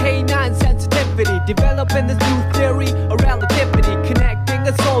dog with canine sensitivity. Developing this new theory of relativity. Connecting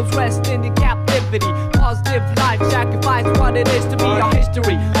a soul's resting in captivity. Positive life sacrifice what it is to be our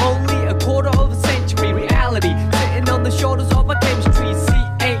history. Only a quarter of a century reality. Sitting on the shoulders of our chemistry.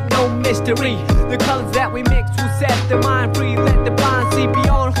 See, ain't no mystery. The colors that we mix will set the mind free. Let the blind see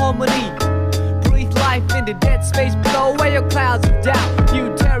beyond harmony. Breathe life into dead space. Blow away your clouds of doubt.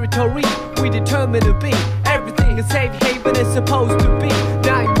 New territory we determined to be. Everything a safe haven is supposed to be.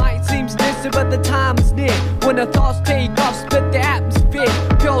 Now it might seem distant, but the time is near. When the thoughts take off, split the atmosphere.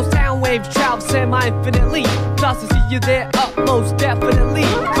 Pure sound waves travel semi-infinitely. Plus I see you there up most definitely.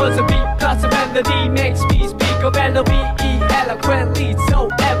 Cause a beat plus a melody makes me speak of L-O-V-E eloquently, so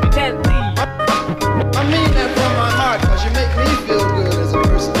evidently. I mean that from my heart, cause you make me feel good as a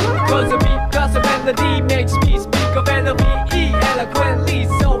person. Cause a beat plus a melody makes me speak of L-O-V-E eloquently,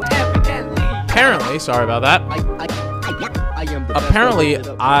 so evidently. Apparently, sorry about that. Apparently,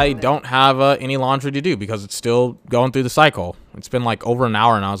 I don't have any laundry to do because it's still going through the cycle. It's been like over an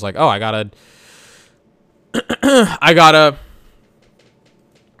hour, and I was like, oh, I gotta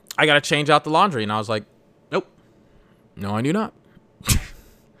change out the laundry, and I was like, nope, no, I do not.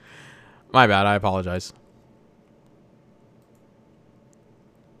 My bad. I apologize.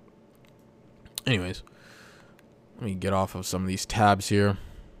 Anyways, let me get off of some of these tabs here.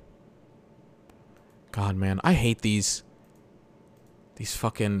 God, man, I hate these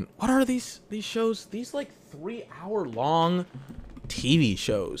fucking, what are these shows? These like 3-hour long TV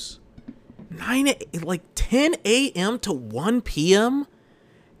shows. 10 a.m. to 1 p.m.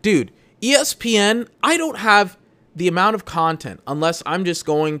 Dude, ESPN, I don't have the amount of content unless I'm just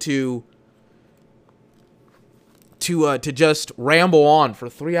going to just ramble on for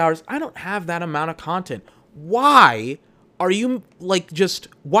 3 hours. I don't have that amount of content. Why are you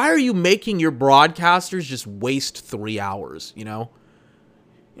why are you making your broadcasters just waste 3 hours, you know?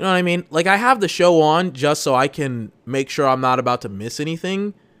 You know what I mean? Like, I have the show on just so I can make sure I'm not about to miss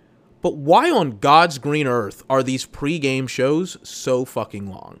anything. But why on God's green earth are these pre-game shows so fucking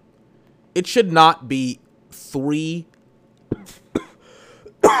long? It should not be 3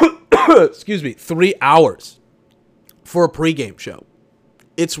 hours for a pre-game show.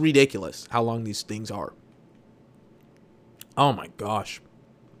 It's ridiculous how long these things are. Oh my gosh.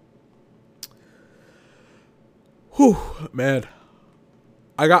 Whew, man.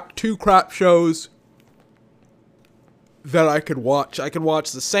 I got 2 crap shows that I could watch. I could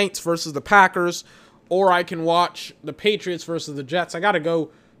watch the Saints versus the Packers, or I can watch the Patriots versus the Jets. I got to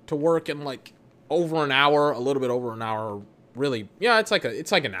go to work in like over an hour, a little bit over an hour. Really, yeah, it's like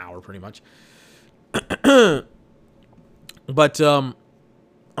an hour pretty much. But oh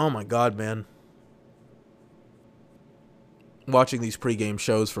my God, man. watching these pregame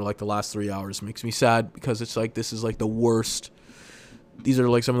shows for like the last 3 hours makes me sad because it's like this is like the worst. These are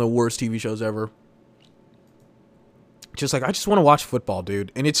like some of the worst TV shows ever. Just like I just want to watch football,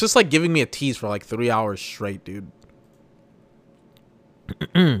 dude, and it's just like giving me a tease for like 3 hours straight, dude.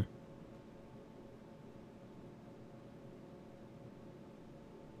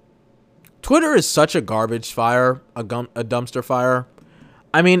 Twitter is such a garbage fire, a dumpster fire.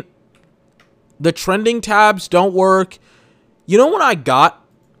 I mean, the trending tabs don't work. You know what I got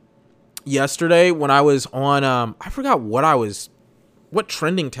yesterday when I was on, I forgot what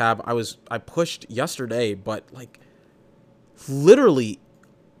trending tab I pushed yesterday, but like literally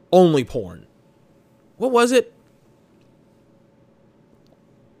only porn. What was it?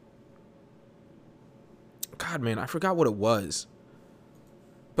 God, man, I forgot what it was.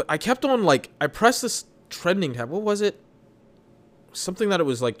 But I kept on, like, I pressed this trending tab. What was it? Something that it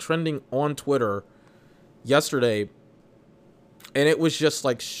was, like, trending on Twitter yesterday. And it was just,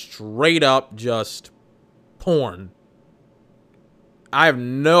 like, straight up just porn. I have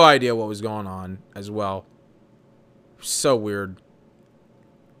no idea what was going on as well. So weird.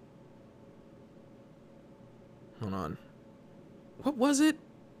 Hold on. What was it?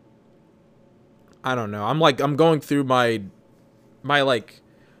 I don't know. I'm going through my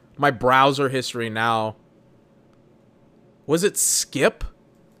browser history now. Was it Skip?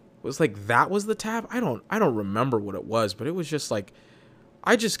 Was like that was the tab? I don't remember what it was, but it was just like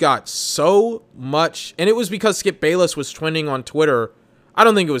I just got so much, and it was because Skip Bayless was trending on Twitter. I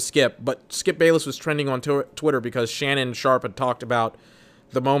don't think it was Skip, but Skip Bayless was trending on Twitter because Shannon Sharp had talked about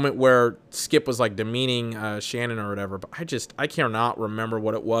the moment where Skip was like demeaning Shannon or whatever. But I cannot remember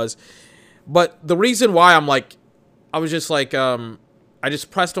what it was. But the reason why I was just like, I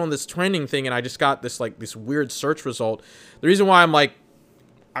just pressed on this trending thing and I just got this this weird search result. The reason why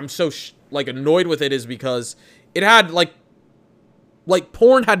I'm so annoyed with it is because it had like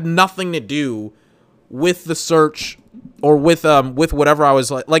porn had nothing to do with the search or with whatever I was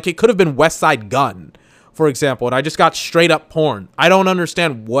like it could have been West Side Gun, for example, and I just got straight up porn. I don't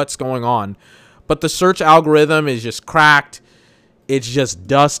understand what's going on, but the search algorithm is just cracked. It's just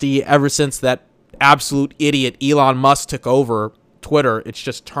dusty ever since that absolute idiot Elon Musk took over Twitter. It's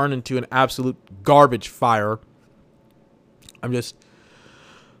just turned into an absolute garbage fire. I'm so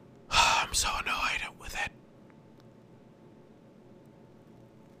annoyed with it.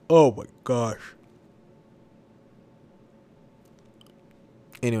 Oh my gosh.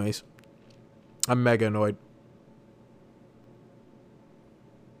 Anyways, I'm mega annoyed.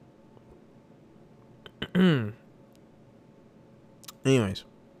 Anyways.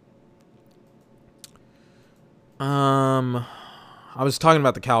 I was talking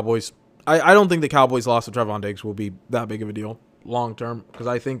about the Cowboys. I don't think the Cowboys' loss of Trevon Diggs will be that big of a deal long term because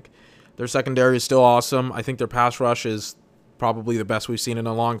I think their secondary is still awesome. I think their pass rush is probably the best we've seen in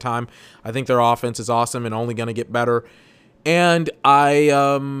a long time. I think their offense is awesome and only going to get better. And I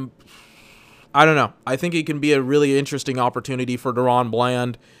don't know. I think it can be a really interesting opportunity for DaRon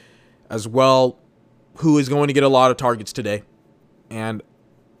Bland as well, who is going to get a lot of targets today. And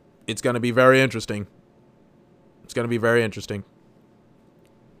it's going to be very interesting. It's going to be very interesting.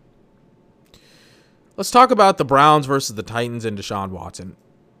 Let's talk about the Browns versus the Titans and Deshaun Watson.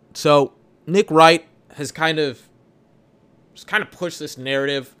 So Nick Wright has kind of pushed this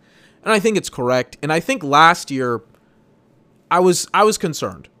narrative, and I think it's correct. And I think last year I was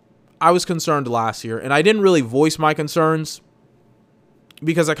concerned. I was concerned last year, and I didn't really voice my concerns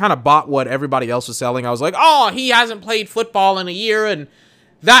because I kind of bought what everybody else was selling. I was like, oh, he hasn't played football in a year, and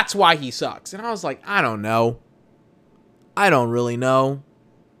that's why he sucks. And I was like, I don't know. I don't really know.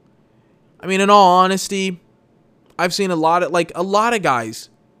 I mean, in all honesty, I've seen a lot of guys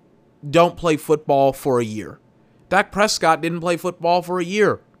don't play football for a year. Dak Prescott didn't play football for a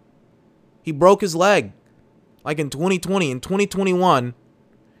year. He broke his leg. Like in 2020, in 2021,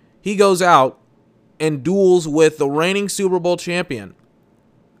 he goes out and duels with the reigning Super Bowl champion,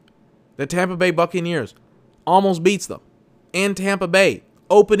 the Tampa Bay Buccaneers. Almost beats them. In Tampa Bay,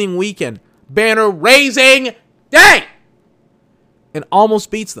 opening weekend, banner raising day, and almost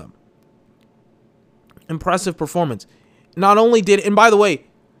beats them. Impressive performance. Not only did, and by the way,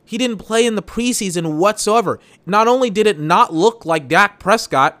 he didn't play in the preseason whatsoever. Not only did it not look like Dak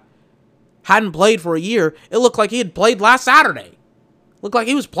Prescott hadn't played for a year, it looked like he had played last Saturday. Looked like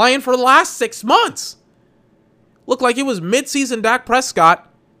he was playing for the last 6 months. Looked like it was midseason Dak Prescott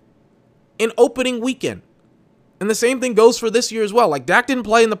in opening weekend. And the same thing goes for this year as well. Like, Dak didn't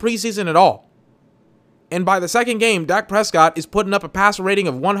play in the preseason at all. And by the second game, Dak Prescott is putting up a passer rating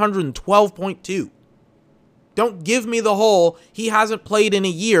of 112.2. Don't give me the whole, he hasn't played in a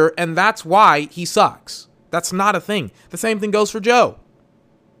year, and that's why he sucks. That's not a thing. The same thing goes for Joe.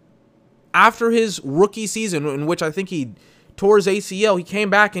 After his rookie season, in which I think he tore his ACL, he came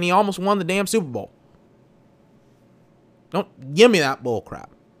back and he almost won the damn Super Bowl. Don't give me that bull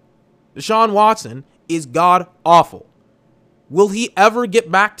crap. Deshaun Watson is god awful. Will he ever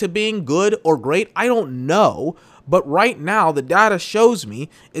get back to being good or great? I don't know. But right now, the data shows me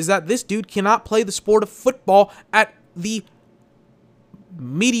is that this dude cannot play the sport of football at the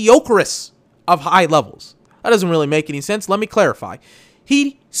mediocrest of high levels. That doesn't really make any sense. Let me clarify.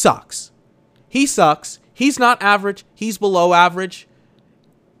 He sucks. He sucks. He's not average. He's below average.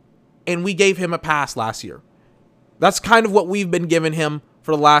 And we gave him a pass last year. That's kind of what we've been giving him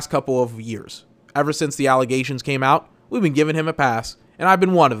for the last couple of years. Ever since the allegations came out, we've been giving him a pass. And I've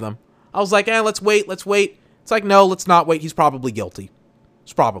been one of them. I was like, let's wait. It's like, no, let's not wait. He's probably guilty.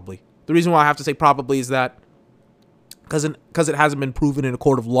 It's probably. The reason why I have to say probably is that because it hasn't been proven in a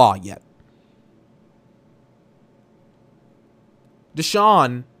court of law yet.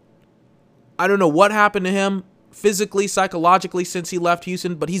 Deshaun, I don't know what happened to him physically, psychologically since he left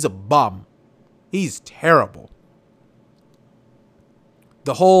Houston, but he's a bum. He's terrible.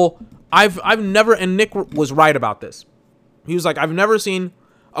 The whole, I've never, and Nick was right about this. He was like, I've never seen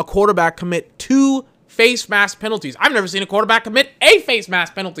a quarterback commit 2 face mask penalties. I've never seen a quarterback commit a face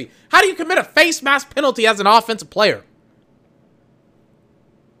mask penalty. How do you commit a face mask penalty as an offensive player?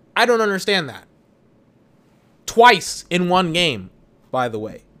 I don't understand that. Twice in one game, by the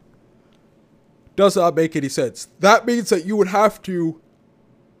way. Does not make any sense. That means that you would have to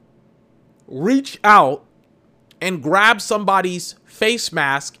reach out and grab somebody's face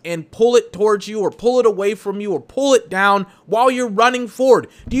mask and pull it towards you or pull it away from you or pull it down while you're running forward.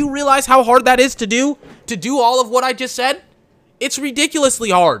 Do you realize how hard that is to do? To do all of what I just said? It's ridiculously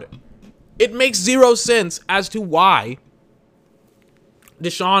hard. It makes zero sense as to why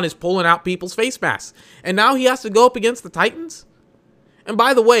Deshaun is pulling out people's face masks. And now he has to go up against the Titans? And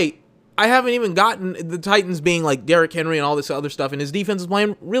by the way, I haven't even gotten the Titans being like Derrick Henry and all this other stuff, and his defense is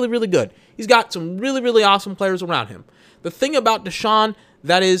playing really, really good. He's got some really, really awesome players around him. The thing about Deshaun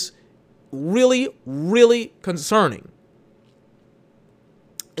that is really, really concerning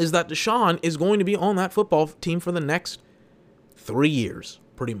is that Deshaun is going to be on that football team for the next 3 years,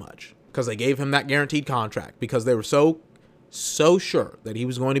 pretty much, because they gave him that guaranteed contract, because they were so sure that he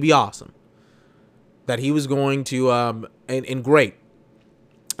was going to be awesome, that he was going to, and great,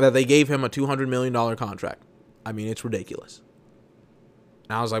 that they gave him a $200 million contract. I mean, it's ridiculous.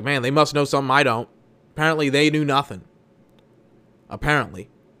 And I was like, man, they must know something I don't. Apparently, they knew nothing. Apparently.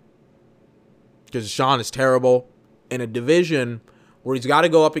 Because Deshaun is terrible in a division where he's got to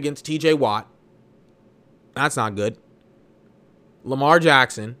go up against TJ Watt. That's not good. Lamar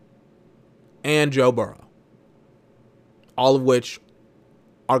Jackson and Joe Burrow. All of which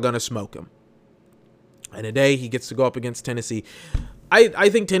are going to smoke him. And today, he gets to go up against Tennessee. I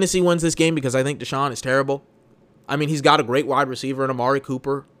think Tennessee wins this game because I think Deshaun is terrible. I mean, he's got a great wide receiver in Amari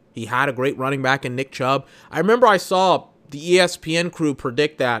Cooper. He had a great running back in Nick Chubb. I remember I saw the ESPN crew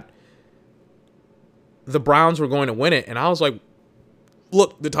predict that the Browns were going to win it. And I was like,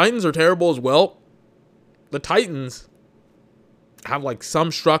 look, the Titans are terrible as well. The Titans have like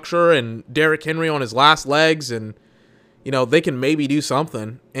some structure and Derrick Henry on his last legs, and you know, they can maybe do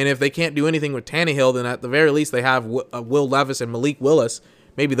something. And if they can't do anything with Tannehill, then at the very least they have Will Levis and Malik Willis.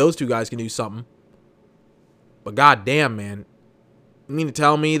 Maybe those two guys can do something. But goddamn, man. You mean to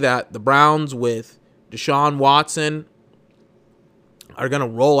tell me that the Browns with Deshaun Watson are going to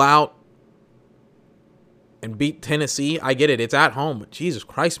roll out and beat Tennessee? I get it. It's at home. But Jesus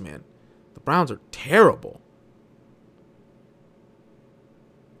Christ, man. The Browns are terrible.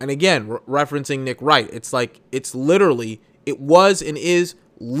 And again, referencing Nick Wright, it's like, it's literally, it was and is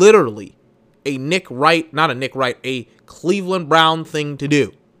literally a Nick Wright, not a Nick Wright, a Cleveland Brown thing to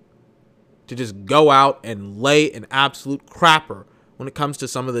do. To just go out and lay an absolute crapper when it comes to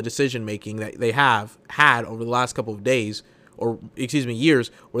some of the decision making that they have had over the last couple of days, or excuse me, years,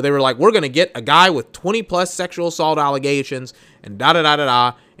 where they were like, we're going to get a guy with 20 plus sexual assault allegations and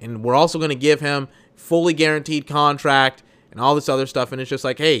da-da-da-da-da, and we're also going to give him fully guaranteed contract and all this other stuff. And it's just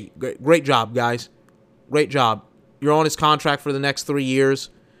like, hey, great job, guys. Great job. You're on his contract for the next 3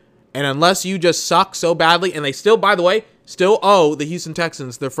 years. And unless you just suck so badly, and they still, by the way, still owe the Houston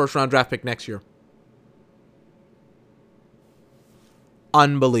Texans their first-round draft pick next year.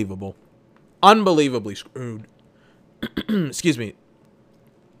 Unbelievable. Unbelievably screwed. Excuse me.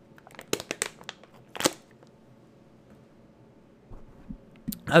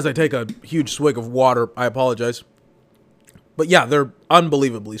 As I take a huge swig of water, I apologize. But yeah, they're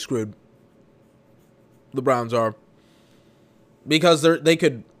unbelievably screwed. The Browns are. Because they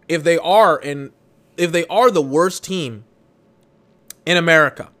could, if they are, and if they are the worst team in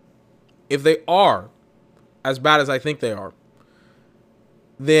America, if they are as bad as I think they are,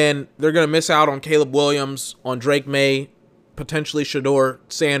 then they're going to miss out on Caleb Williams, on Drake May, potentially Shedeur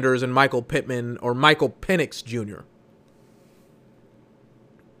Sanders, and Michael Pittman or Michael Penix Jr.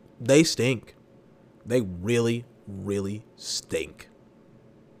 They stink. They really, really stink.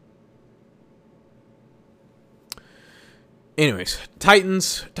 Anyways,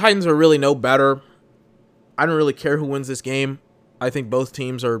 Titans are really no better. I don't really care who wins this game. I think both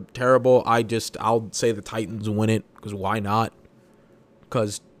teams are terrible. I'll say the Titans win it, because why not?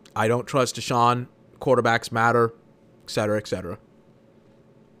 Because I don't trust Deshaun. Quarterbacks matter, etc., etc.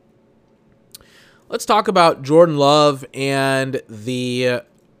 Let's talk about Jordan Love and the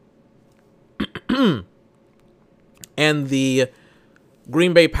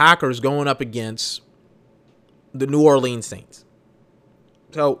Green Bay Packers going up against the New Orleans Saints.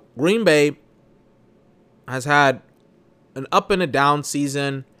 So Green Bay has had an up and a down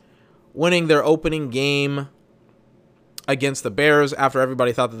season, winning their opening game against the Bears after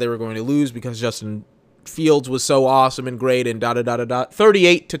everybody thought that they were going to lose because Justin Fields was so awesome and great and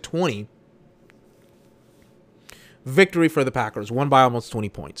 38-20. Victory for the Packers, won by almost 20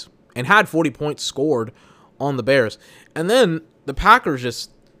 points and had 40 points scored on the Bears. And then the Packers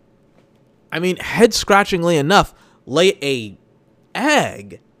just, head-scratchingly enough, lay a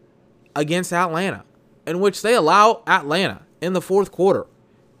egg against Atlanta, in which they allow Atlanta in the fourth quarter,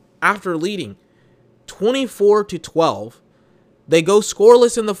 after leading 24-12, they go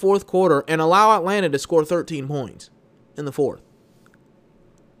scoreless in the fourth quarter and allow Atlanta to score 13 points in the fourth.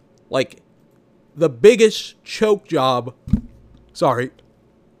 Like, the biggest choke job,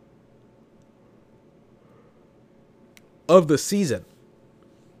 of the season.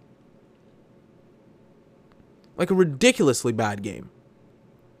 Like a ridiculously bad game.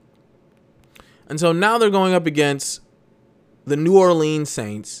 And so now they're going up against the New Orleans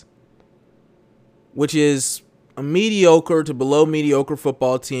Saints, which is a mediocre to below mediocre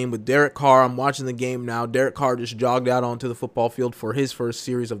football team with Derek Carr. I'm watching the game now. Derek Carr just jogged out onto the football field for his first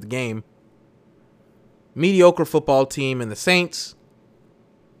series of the game. Mediocre football team, and the Saints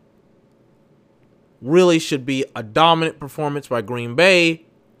really should be a dominant performance by Green Bay.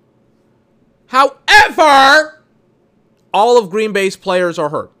 However, all of Green Bay's players are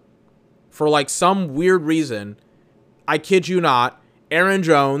hurt. For like some weird reason, I kid you not, Aaron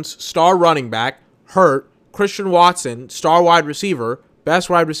Jones, star running back, hurt. Christian Watson, star wide receiver, best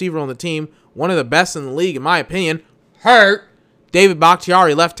wide receiver on the team, one of the best in the league in my opinion, hurt. David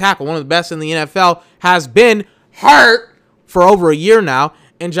Bakhtiari, left tackle, one of the best in the NFL, has been hurt for over a year now.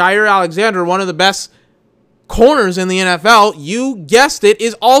 And Jair Alexander, one of the best corners in the NFL, you guessed it,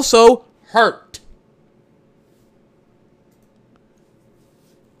 is also hurt.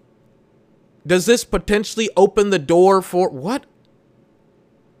 Does this potentially open the door for what?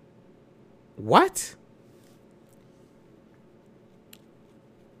 What?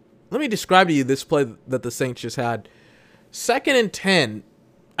 Let me describe to you this play that the Saints just had. 2nd and 10.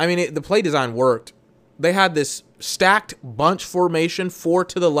 The play design worked. They had this stacked bunch formation, 4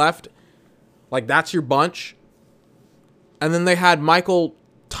 to the left. Like, that's your bunch. And then they had Michael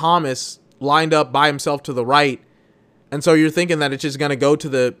Thomas lined up by himself to the right. And so you're thinking that it's just going to go to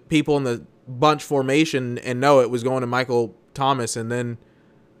the people in the bunch formation, and no, it was going to Michael Thomas. And then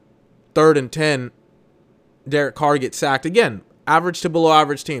 3rd and 10, Derek Carr gets sacked. Again, average to below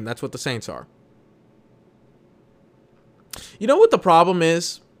average team. That's what the Saints are. You know what the problem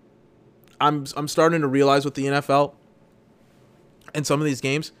is? I'm starting to realize with the NFL and some of these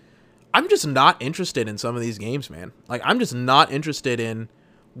games, I'm just not interested in some of these games, man. Like, I'm just not interested in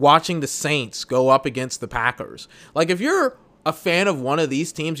watching the Saints go up against the Packers. Like, if you're a fan of one of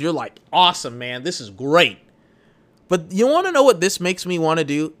these teams, you're like, awesome, man, this is great. But you want to know what this makes me want to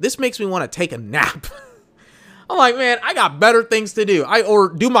do? This makes me want to take a nap. I'm like, man, I got better things to do. Or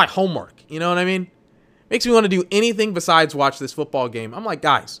do my homework. You know what I mean? Makes me want to do anything besides watch this football game. I'm like,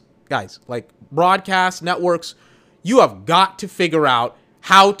 guys, like broadcast networks, you have got to figure out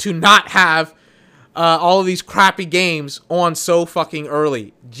how to not have all of these crappy games on so fucking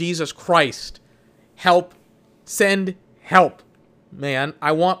early. Jesus Christ. Help. Send help. Man,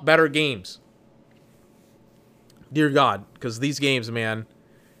 I want better games. Dear God, because these games, man,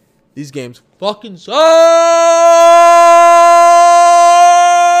 these games fucking suck.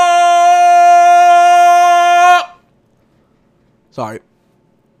 Sorry.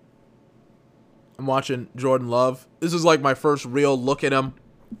 I'm watching Jordan Love. This is like my first real look at him,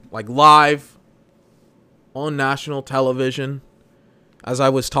 like live on national television. As I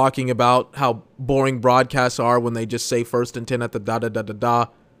was talking about how boring broadcasts are when they just say 1st and 10 at the da-da-da-da-da.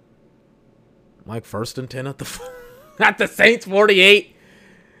 Like 1st and 10 at the at the Saints 48.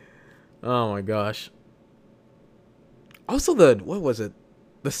 Oh my gosh. Also what was it?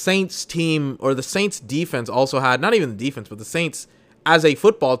 The Saints team, or the Saints defense also had, not even the defense, but the Saints as a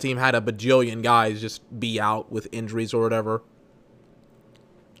football team had a bajillion guys just be out with injuries or whatever.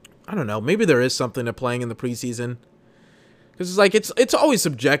 I don't know. Maybe there is something to playing in the preseason. Because it's like, it's always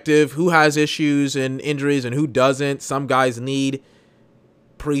subjective who has issues and injuries and who doesn't. Some guys need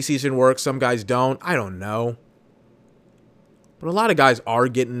preseason work. Some guys don't. I don't know. But a lot of guys are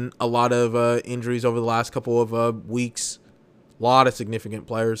getting a lot of injuries over the last couple of weeks. A lot of significant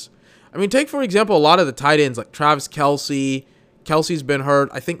players. I mean, take, for example, a lot of the tight ends like Travis Kelce. Kelsey's been hurt.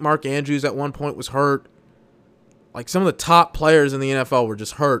 I think Mark Andrews at one point was hurt. Like, some of the top players in the NFL were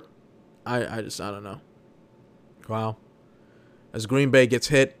just hurt. I don't know. Wow. As Green Bay gets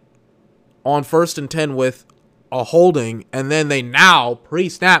hit on 1st and 10 with a holding, and then they now,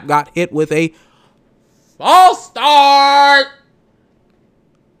 pre-snap, got hit with a false start.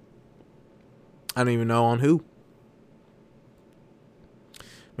 I don't even know on who.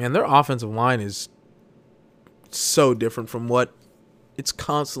 Man, their offensive line is so different from what it's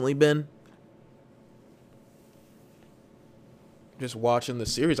constantly been. Just watching the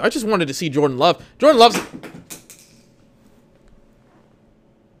series. I just wanted to see Jordan Love. Jordan Love's...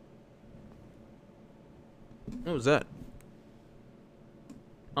 What was that?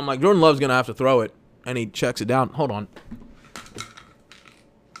 I'm like, Jordan Love's going to have to throw it. And he checks it down. Hold on.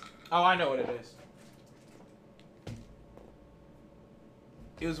 Oh, I know what it is.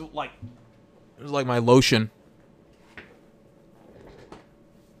 It was like my lotion.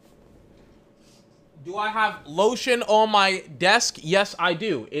 Do I have lotion on my desk? Yes, I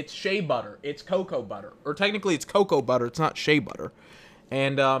do. It's shea butter. It's cocoa butter. Or technically, it's cocoa butter. It's not shea butter.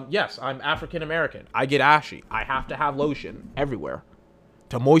 And, yes, I'm African American. I get ashy. I have to have lotion everywhere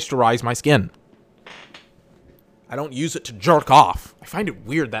to moisturize my skin. I don't use it to jerk off. I find it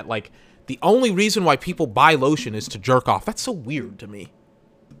weird that, like, the only reason why people buy lotion is to jerk off. That's so weird to me.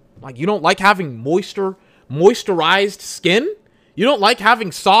 Like, you don't like having moisturized skin? You don't like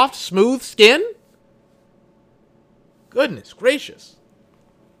having soft, smooth skin? Goodness gracious.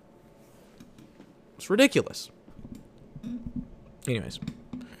 It's ridiculous. Anyways.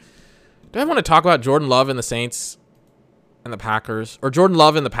 Do I want to talk about Jordan Love and the Saints and the Packers? Or Jordan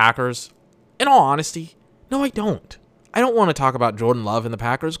Love and the Packers? In all honesty, no, I don't. I don't want to talk about Jordan Love and the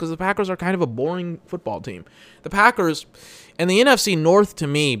Packers because the Packers are kind of a boring football team. The Packers and the NFC North, to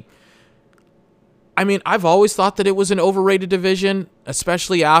me, I mean, I've always thought that it was an overrated division,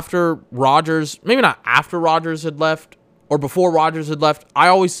 especially after Rodgers. Maybe not after Rodgers had left or before Rodgers had left. I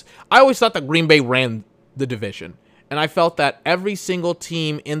always thought that Green Bay ran the division. And I felt that every single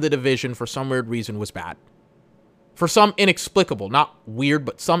team in the division, for some weird reason, was bad. For some inexplicable, not weird,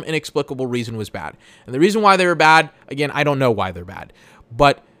 but some inexplicable reason was bad. And the reason why they were bad, again, I don't know why they're bad.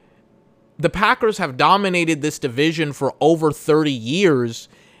 But the Packers have dominated this division for over 30 years,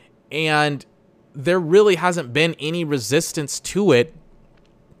 and there really hasn't been any resistance to it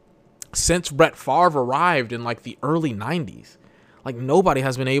since Brett Favre arrived in, like, the early 90s. Like, nobody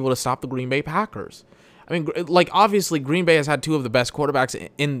has been able to stop the Green Bay Packers. I mean, like, obviously, Green Bay has had two of the best quarterbacks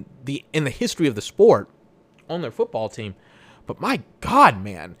in the history of the sport on their football team. But my God,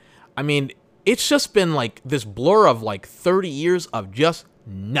 man. I mean, it's just been, like, this blur of, like, 30 years of just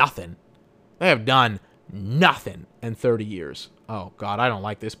nothing. They have done nothing in 30 years. Oh, God, I don't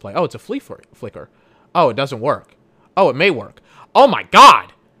like this play. Oh, it's a flea flicker. Oh, it doesn't work. Oh, it may work. Oh, my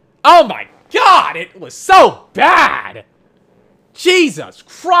God. Oh, my God. It was so bad. Jesus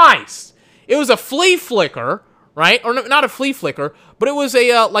Christ. It was a flea flicker, right? Or not a flea flicker, but it was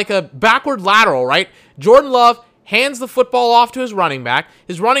a like a backward lateral, right? Jordan Love hands the football off to his running back.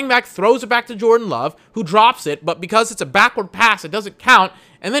 His running back throws it back to Jordan Love, who drops it, but because it's a backward pass, it doesn't count.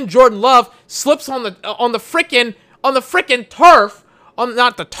 And then Jordan Love slips on the frickin' turf,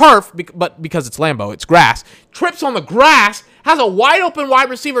 not the turf, but because it's Lambeau, it's grass. Trips on the grass, has a wide open wide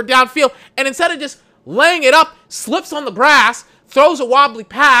receiver downfield, and instead of just laying it up, slips on the grass, throws a wobbly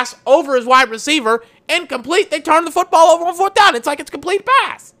pass over his wide receiver, incomplete. They turn the football over on 4th down. It's like it's a complete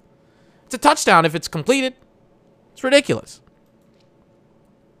pass. It's a touchdown if it's completed. It's ridiculous.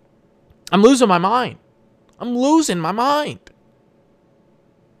 I'm losing my mind. I'm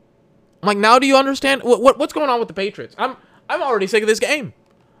like, now do you understand what's going on with the Patriots? I'm already sick of this game.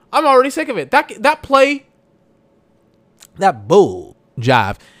 I'm already sick of it. That play, that bull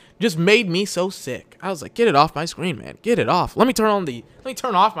jive just made me so sick. I was like, get it off my screen, man. Get it off. Let me turn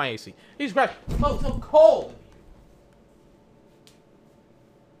off my AC. Jesus Christ. Oh, it's so cold.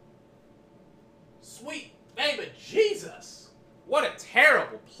 Sweet name of Jesus. What a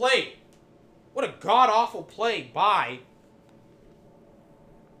terrible play. What a god-awful play by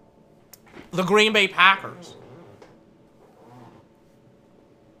the Green Bay Packers.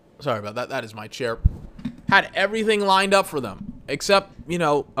 Sorry about that. That is my chair. Had everything lined up for them, except,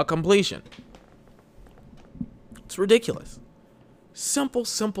 a completion. It's ridiculous. Simple,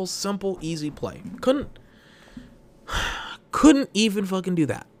 easy play. Couldn't even fucking do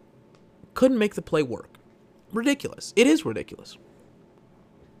that. Couldn't make the play work. Ridiculous. It is ridiculous.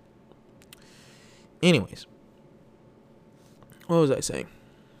 Anyways. What was I saying?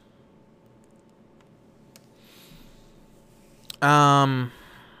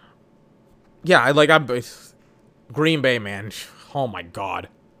 Yeah, I'm Green Bay, man. Oh my God.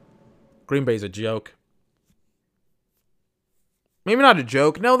 Green Bay's a joke. Maybe not a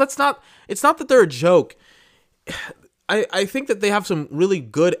joke. No, it's not that they're a joke. I think that they have some really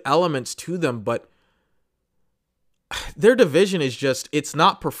good elements to them, but their division is just, it's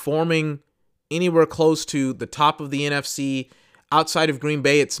not performing anywhere close to the top of the NFC. Outside of Green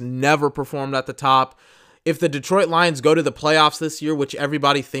Bay, it's never performed at the top. If the Detroit Lions go to the playoffs this year, which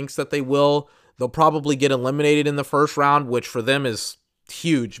everybody thinks that they will, they'll probably get eliminated in the first round, which for them is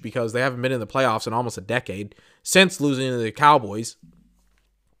huge because they haven't been in the playoffs in almost a decade since losing to the Cowboys.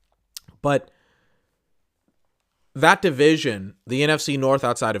 But that division, the NFC North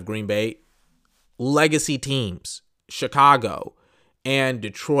outside of Green Bay, legacy teams, Chicago and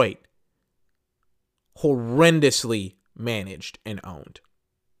Detroit, horrendously managed and owned.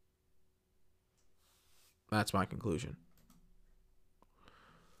 That's my conclusion.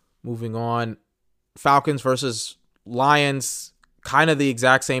 Moving on. Falcons versus Lions, kind of the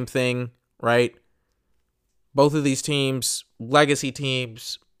exact same thing, right? Both of these teams, legacy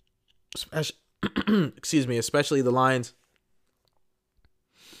teams, especially the Lions,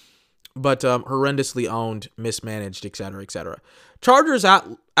 but horrendously owned, mismanaged, etc., etc. Chargers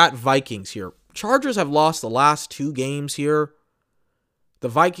at Vikings here. Chargers have lost the last 2 games here. The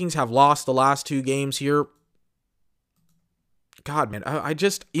Vikings have lost the last 2 games here. God, man, I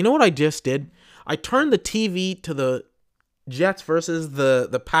just, you know what I just did? I turned the TV to the Jets versus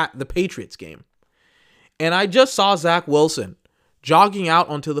the Patriots game. And I just saw Zach Wilson jogging out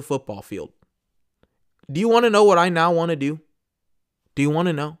onto the football field. Do you want to know what I now want to do? Do you want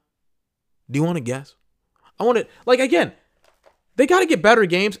to know? Do you want to guess? I want to, again, they got to get better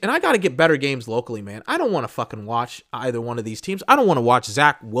games, and I got to get better games locally, man. I don't want to fucking watch either one of these teams. I don't want to watch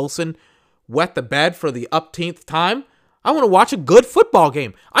Zach Wilson wet the bed for the upteenth time. I want to watch a good football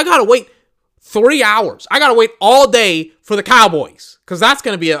game. I got to wait 3 hours. I got to wait all day for the Cowboys because that's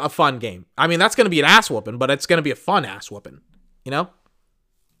going to be a fun game. I mean, that's going to be an ass whooping, but it's going to be a fun ass whooping,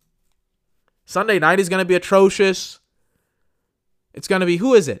 Sunday night is going to be atrocious. It's going to be,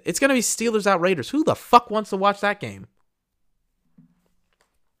 who is it? It's going to be Steelers at Raiders. Who the fuck wants to watch that game?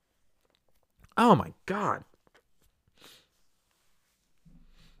 Oh my God.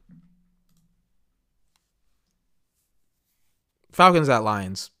 Falcons at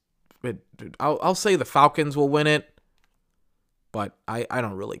Lions. I'll say the Falcons will win it, but I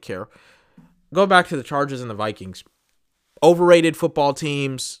don't really care. Go back to the Chargers and the Vikings. Overrated football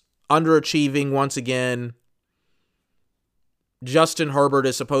teams, underachieving once again. Justin Herbert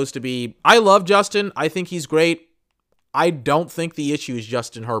is supposed to be... I love Justin. I think he's great. I don't think the issue is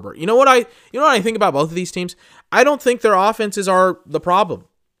Justin Herbert. You know what I think about both of these teams? I don't think their offenses are the problem.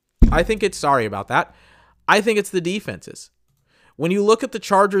 I think it's... Sorry about that. I think it's the defenses. When you look at the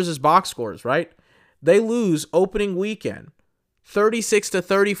Chargers' box scores, right? They lose opening weekend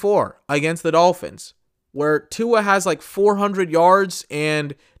 36-34 against the Dolphins, where Tua has 400 yards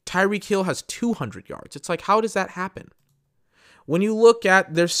and Tyreek Hill has 200 yards. It's how does that happen? When you look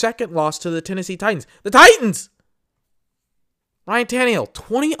at their second loss to the Tennessee Titans, the Titans! Ryan Tannehill,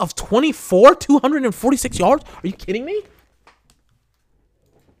 20 of 24, 246 yards? Are you kidding me?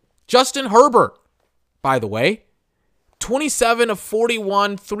 Justin Herbert, by the way, 27 of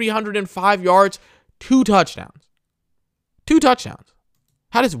 41, 305 yards, 2 touchdowns. 2 touchdowns.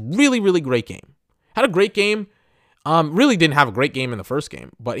 Had a really, really great game. Had a great game. Really didn't have a great game in the first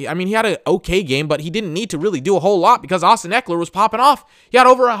game. But, he had an okay game, but he didn't need to really do a whole lot because Austin Eckler was popping off. He had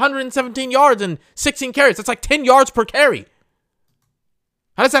over 117 yards and 16 carries. That's 10 yards per carry.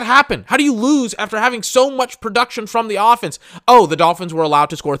 How does that happen? How do you lose after having so much production from the offense? Oh, the Dolphins were allowed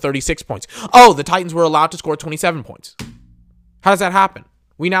to score 36 points. Oh, the Titans were allowed to score 27 points. How does that happen?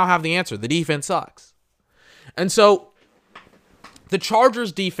 We now have the answer. The defense sucks. And so the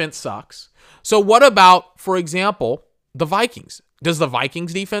Chargers' defense sucks. So what about, for example, the Vikings? Does the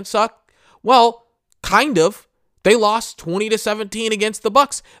Vikings' defense suck? Well, kind of. They lost 20-17 against the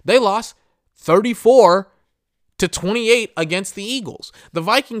Bucs. They lost 34-17 to 28 against the Eagles. The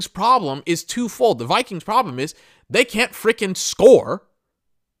Vikings' problem is twofold. The Vikings' problem is they can't freaking score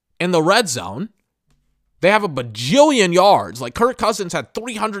in the red zone. They have a bajillion yards. Like Kirk Cousins had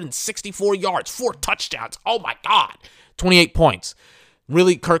 364 yards, 4 touchdowns. Oh my God. 28 points.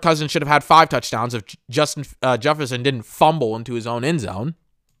 Really, Kirk Cousins should have had 5 touchdowns if Justin Jefferson didn't fumble into his own end zone.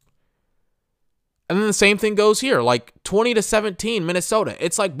 And then the same thing goes here, like 20-17 Minnesota.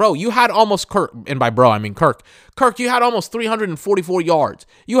 It's like, bro, you had almost Kirk, and by bro, I mean Kirk. Kirk, you had almost 344 yards.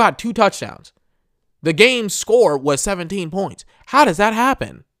 You had 2 touchdowns. The game's score was 17 points. How does that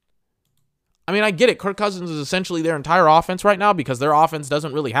happen? I mean, I get it. Kirk Cousins is essentially their entire offense right now because their offense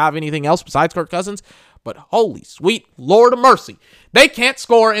doesn't really have anything else besides Kirk Cousins. But holy sweet Lord of mercy, they can't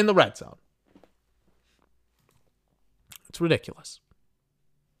score in the red zone. It's ridiculous.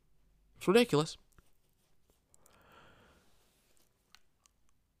 It's ridiculous.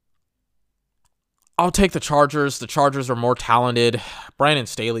 I'll take the Chargers. The Chargers are more talented. Brandon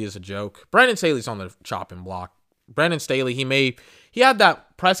Staley is a joke. Brandon Staley's on the chopping block. Brandon Staley, he had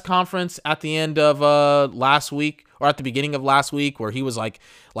that press conference at the end of last week or at the beginning of last week where he was like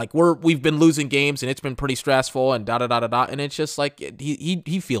we've been losing games and it's been pretty stressful and da-da-da-da-da. And it's just like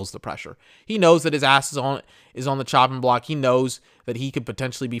he feels the pressure. He knows that his ass is on the chopping block. He knows that he could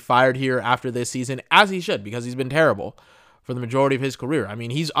potentially be fired here after this season, as he should, because he's been terrible for the majority of his career. I mean,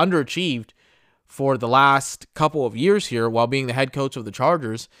 he's underachieved for the last couple of years here while being the head coach of the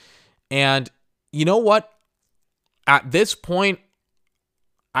Chargers. And you know what? At this point,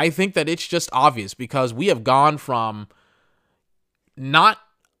 I think that it's just obvious because we have gone from not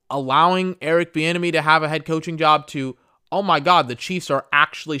allowing Eric Bieniemy to have a head coaching job to, oh my God, the Chiefs are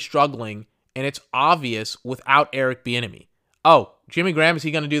actually struggling and it's obvious without Eric Bieniemy. Oh, Jimmy Graham, is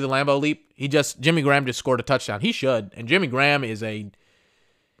he going to do the Lambeau leap? Jimmy Graham just scored a touchdown. He should. And Jimmy Graham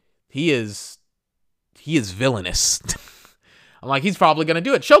he is villainous. I'm like, he's probably going to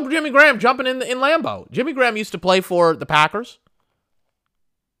do it. Show Jimmy Graham jumping in Lambeau. Jimmy Graham used to play for the Packers.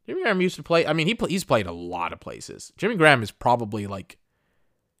 Jimmy Graham used to play. I mean, he's played a lot of places. Jimmy Graham's probably a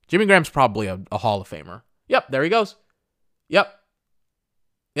Hall of Famer. Yep, there he goes. Yep.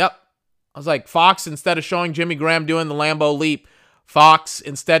 I was like, Fox, instead of showing Jimmy Graham doing the Lambeau leap, Fox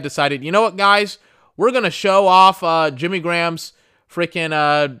instead decided, you know what, guys? We're going to show off Jimmy Graham's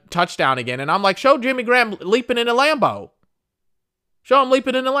freaking touchdown again. And I'm like, show Jimmy Graham leaping into Lambeau. Show him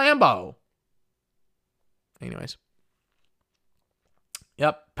leaping into Lambeau. Anyways.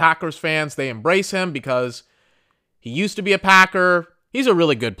 Yep, Packers fans, they embrace him because he used to be a Packer. He's a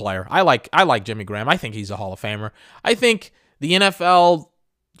really good player. I like Jimmy Graham. I think he's a Hall of Famer. I think the NFL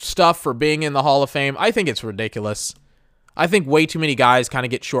stuff for being in the Hall of Fame, I think it's ridiculous. I think way too many guys kind of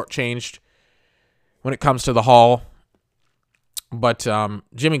get shortchanged when it comes to the Hall. But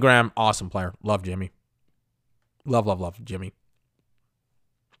Jimmy Graham, awesome player. Love Jimmy. Love Jimmy.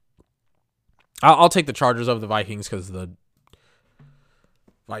 I'll take the Chargers over the Vikings because the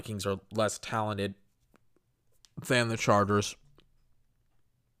Vikings are less talented than the Chargers.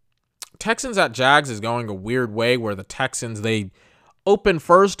 Texans at Jags is going a weird way where the Texans, they open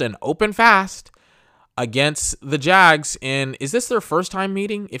first and open fast against the Jags. And is this their first time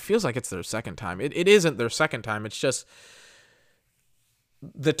meeting? It feels like it's their second time. It isn't their second time. It's just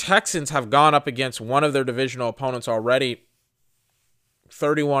the Texans have gone up against one of their divisional opponents already,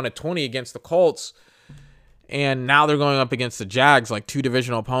 31-20 against the Colts. And now they're going up against the Jags, like 2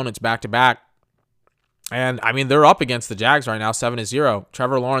 divisional opponents back-to-back. And, I mean, they're up against the Jags right now, 7-0.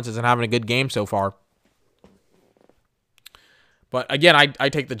 Trevor Lawrence isn't having a good game so far. But, again, I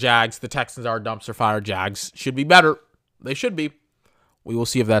take the Jags. The Texans are dumpster fire. Jags should be better. They should be. We will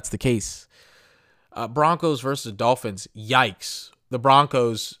see if that's the case. Broncos versus Dolphins. Yikes. The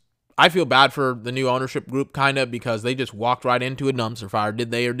Broncos, I feel bad for the new ownership group, kind of, because they just walked right into a dumpster fire.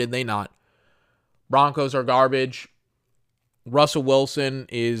 Did they or did they not? Broncos are garbage. Russell Wilson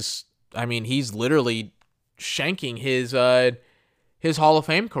is, I mean, he's literally shanking his Hall of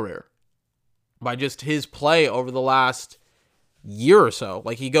Fame career by just his play over the last year or so.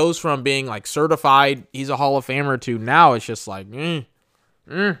 Like, he goes from being, like, certified, he's a Hall of Famer, to now it's just like, doesn't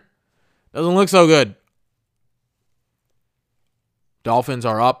look so good. Dolphins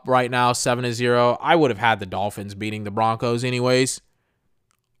are up right now, 7-0. I would have had the Dolphins beating the Broncos anyways.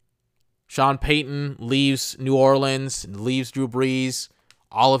 Sean Payton leaves New Orleans, leaves Drew Brees,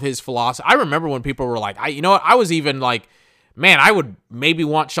 all of his philosophy. I remember when people were like, you know what? I was even like, man, I would maybe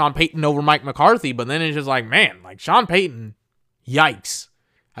want Sean Payton over Mike McCarthy, but then it's just like, man, like Sean Payton, yikes,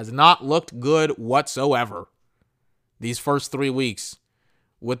 has not looked good whatsoever these first 3 weeks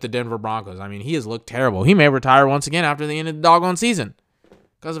with the Denver Broncos. I mean, he has looked terrible. He may retire once again after the end of the doggone season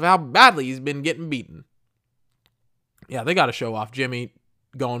because of how badly he's been getting beaten. Yeah, they got to show off Jimmy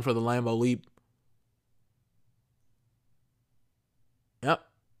going for the Lambeau leap. Yep.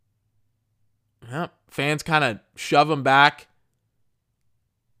 Fans kind of shove him back.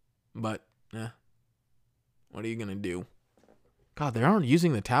 But, what are you going to do? God, they aren't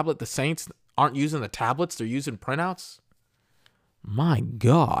using the tablet. The Saints aren't using the tablets. They're using printouts. My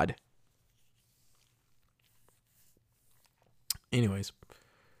God. Anyways.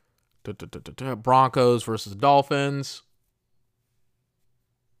 Broncos versus Dolphins.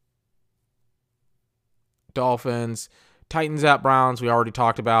 Titans at Browns, we already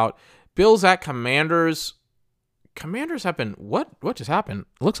talked about. Bills at Commanders. Commanders have been, what just happened?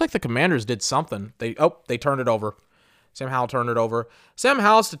 It looks like the Commanders did something. They turned it over. Sam Howell turned it over. Sam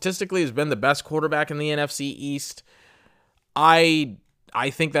Howell statistically has been the best quarterback in the NFC East. I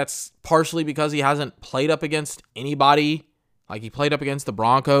think that's partially because he hasn't played up against anybody. Like, he played up against the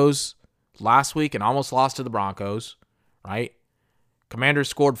Broncos last week and almost lost to the Broncos, right? Commanders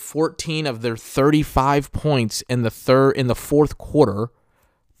scored 14 of their 35 points in the fourth quarter.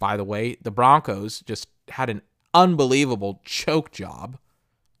 By the way, the Broncos just had an unbelievable choke job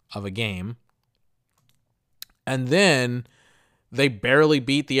of a game. And then they barely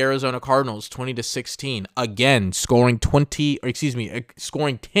beat the Arizona Cardinals 20-16. Again, scoring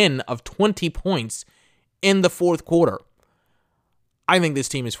 10 of 20 points in the fourth quarter. I think this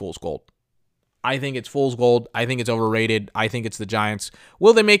team is fool's gold. I think it's fool's gold. I think it's overrated. I think it's the Giants.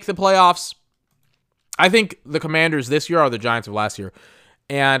 Will they make the playoffs? I think the Commanders this year are the Giants of last year.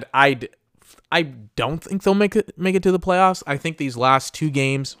 And I don't think they'll make it to the playoffs. I think these last two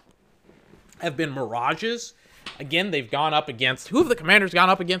games have been mirages. Again, they've gone up against... Who have the Commanders gone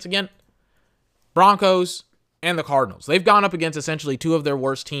up against again? Broncos and the Cardinals. They've gone up against essentially two of their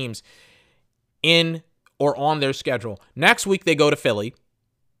worst teams in or on their schedule. Next week, they go to Philly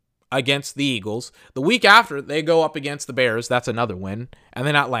against the Eagles. The week after, they go up against the Bears. That's another win. And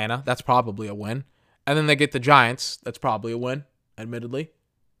then Atlanta. That's probably a win. And then they get the Giants. That's probably a win, admittedly.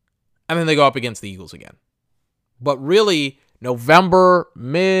 And then they go up against the Eagles again. But really, mid-November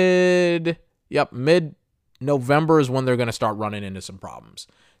is when they're going to start running into some problems.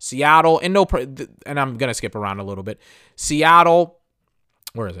 Seattle, and I'm going to skip around a little bit. Seattle,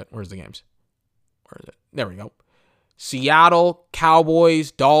 where is it? Where's the games? Where is it? There we go. Seattle,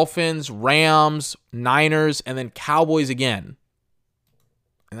 Cowboys, Dolphins, Rams, Niners, and then Cowboys again.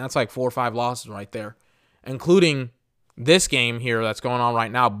 And that's like 4 or 5 losses right there, including this game here that's going on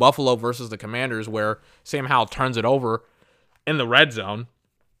right now, Buffalo versus the Commanders, where Sam Howell turns it over in the red zone.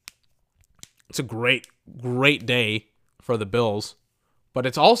 It's a great day for the Bills. But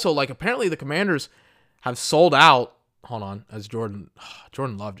it's also like apparently the Commanders have sold out. Hold on, as Jordan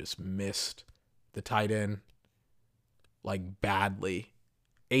Love just missed the tight end like badly.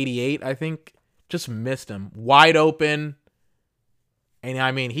 88, I think, just missed him. Wide open. And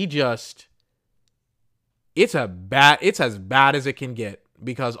I mean, it's as bad as it can get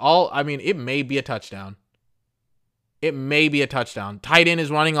because it may be a touchdown. It may be a touchdown. Tight end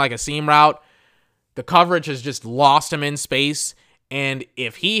is running like a seam route. The coverage has just lost him in space. And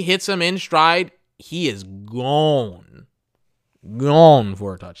if he hits him in stride, he is gone. Gone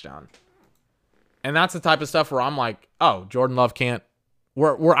for a touchdown. And that's the type of stuff where I'm like, oh, Jordan Love can't.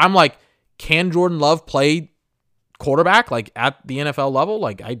 Where I'm like, can Jordan Love play quarterback like at the NFL level?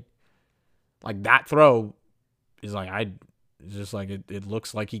 Like that throw is like it's just like it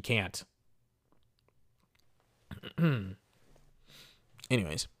looks like he can't.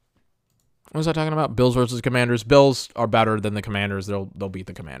 Anyways, what was I talking about? Bills versus Commanders. Bills are better than the Commanders. They'll beat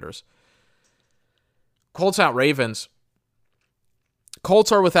the Commanders. Colts at Ravens.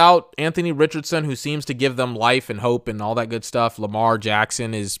 Colts are without Anthony Richardson, who seems to give them life and hope and all that good stuff. Lamar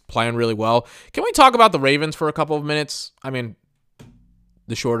Jackson is playing really well. Can we talk about the Ravens for a couple of minutes? I mean,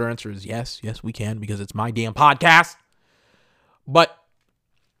 the shorter answer is yes. Yes, we can, because it's my damn podcast. But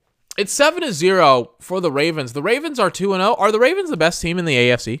it's 7-0 for the Ravens. The Ravens are 2-0. Are the Ravens the best team in the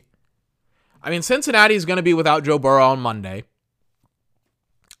AFC? I mean, Cincinnati is going to be without Joe Burrow on Monday.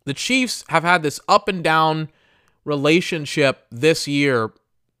 The Chiefs have had this up and down relationship this year,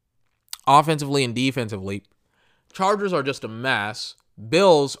 offensively and defensively. Chargers are just a mess.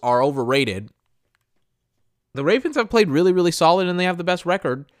 Bills are overrated. The Ravens have played really, really solid, and they have the best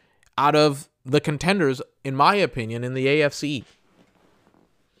record out of the contenders, in my opinion, in the AFC.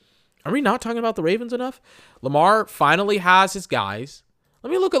 Are we not talking about the Ravens enough? Lamar finally has his guys. Let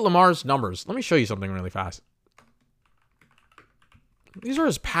me look at Lamar's numbers. Let me show you something really fast. These are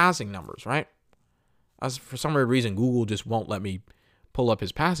his passing numbers, right? As for some weird reason, Google just won't let me pull up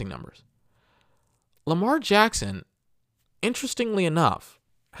his passing numbers. Lamar Jackson, interestingly enough,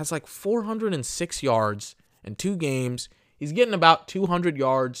 has like 406 yards in 2 games. He's getting about 200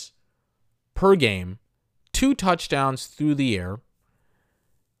 yards per game, 2 touchdowns through the air.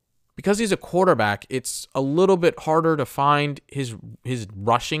 Because he's a quarterback, it's a little bit harder to find his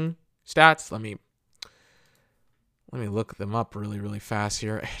rushing stats. Let me look them up really, really fast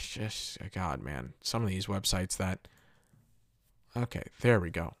here. It's just, God, man, some of these websites that... Okay, there we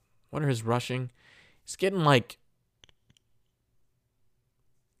go. What are his rushing? He's getting like...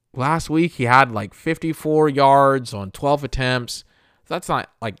 Last week, he had like 54 yards on 12 attempts. That's not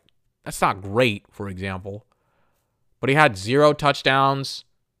great, for example. But he had 0 touchdowns.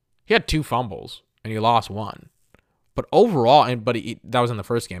 He had 2 fumbles, and he lost 1. But overall, that was in the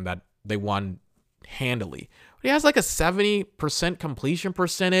first game that they won handily. But he has like a 70% completion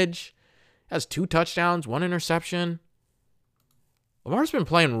percentage. He has 2 touchdowns, 1 interception. Lamar's been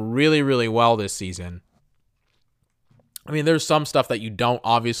playing really, really well this season. I mean, there's some stuff that you don't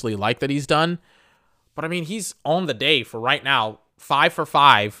obviously like that he's done. But, I mean, he's on the day for right now, 5 for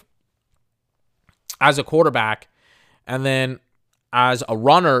 5 as a quarterback. And then as a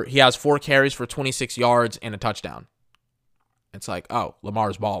runner, he has 4 carries for 26 yards and a touchdown. It's like, oh,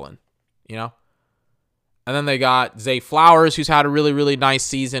 Lamar's balling, you know? And then they got Zay Flowers, who's had a really, really nice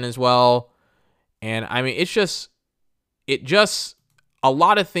season as well. And, I mean, a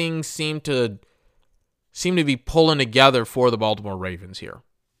lot of things seem to be pulling together for the Baltimore Ravens here.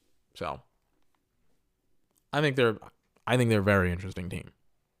 So, I think they're a very interesting team.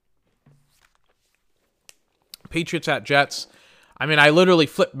 Patriots at Jets. I mean, I literally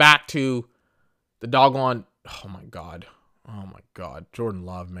flipped back to the doggone... Oh, my God. Jordan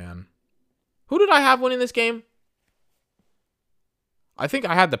Love, man. Who did I have winning this game? I think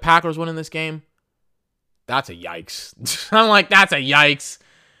I had the Packers winning this game. That's a yikes. I'm like, that's a yikes.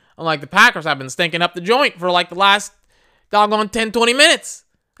 I'm like, the Packers have been stinking up the joint for like the last doggone 10, 20 minutes.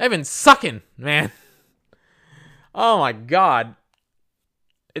 They've been sucking, man. Oh, my God.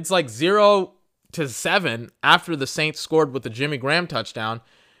 It's like 0-7 after the Saints scored with the Jimmy Graham touchdown.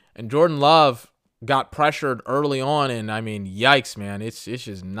 And Jordan Love got pressured early on. And, I mean, yikes, man. It's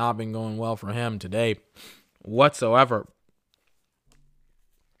just not been going well for him today whatsoever.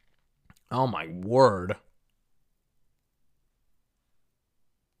 Oh, my word.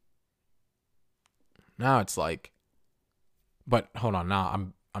 Now it's like, but hold on,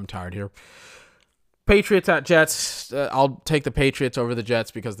 now I'm tired here. Patriots at Jets. I'll take the Patriots over the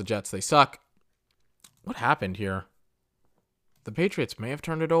Jets because the Jets, they suck. What happened here? The Patriots may have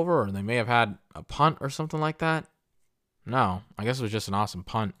turned it over, or they may have had a punt or something like that. No, I guess it was just an awesome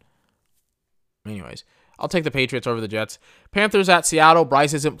punt. Anyways, I'll take the Patriots over the Jets. Panthers at Seattle.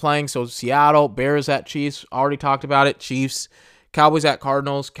 Bryce isn't playing, so Seattle. Bears at Chiefs. Already talked about it. Chiefs. Cowboys at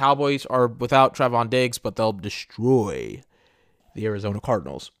Cardinals. Cowboys are without Trevon Diggs, but they'll destroy the Arizona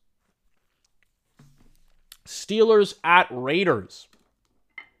Cardinals. Steelers at Raiders.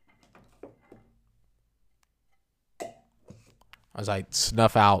 As I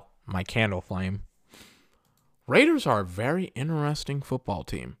snuff out my candle flame. Raiders are a very interesting football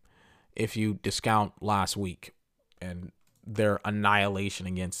team if you discount last week and their annihilation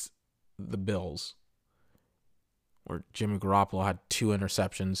against the Bills, where Jimmy Garoppolo had 2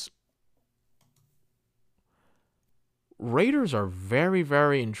 interceptions. Raiders are very,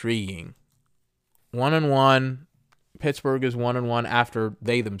 very intriguing. 1-1. Pittsburgh is 1-1 after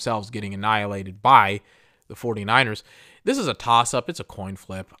they themselves getting annihilated by the 49ers. This is a toss-up. It's a coin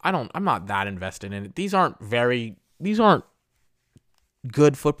flip. I'm not that invested in it. These aren't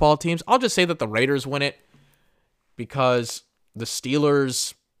good football teams. I'll just say that the Raiders win it because the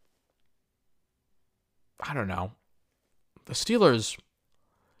Steelers, I don't know. The Steelers,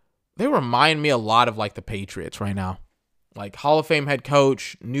 they remind me a lot of like the Patriots right now. Like Hall of Fame head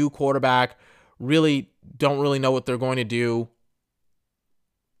coach, new quarterback, don't really know what they're going to do.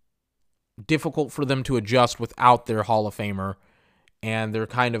 Difficult for them to adjust without their Hall of Famer, and they're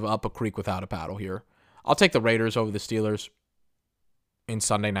kind of up a creek without a paddle here. I'll take the Raiders over the Steelers in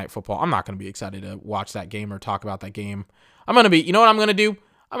Sunday Night Football. I'm not going to be excited to watch that game or talk about that game. You know what I'm going to do?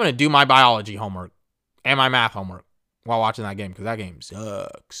 I'm going to do my biology homework and my math homework while watching that game because that game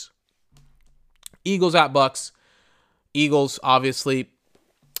sucks. Eagles at Bucks. Eagles, obviously.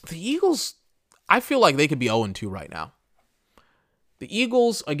 The Eagles, I feel like they could be 0-2 right now. The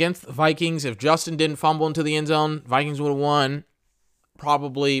Eagles against the Vikings, if Justin didn't fumble into the end zone, Vikings would have won.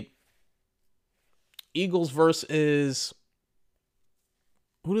 Probably. Eagles versus,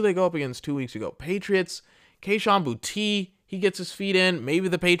 who do they go up against 2 weeks ago? Patriots. Kayshon Boutte, he gets his feet in. Maybe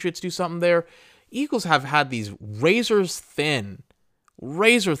the Patriots do something there. Eagles have had these razor thin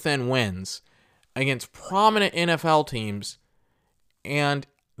wins against prominent NFL teams, and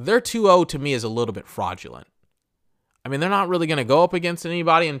their 2-0 to me is a little bit fraudulent. I mean, they're not really going to go up against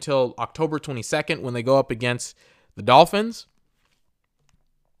anybody until October 22nd when they go up against the Dolphins.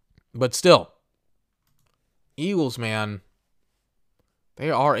 But still, Eagles, man, they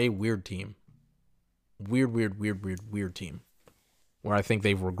are a weird team. Weird team. Where I think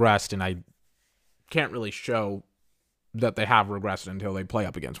they've regressed, and I can't really show that they have regressed until they play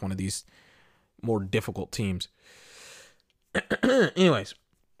up against one of these more difficult teams. Anyways,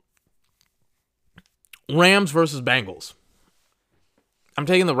 Rams versus Bengals. I'm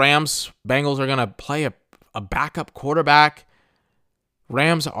taking the Rams. Bengals are going to play a backup quarterback.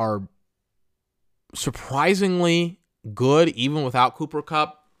 Rams are surprisingly good even without Cooper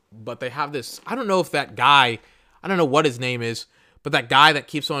Kupp, but they have this, I don't know if that guy, I don't know what his name is, but that guy that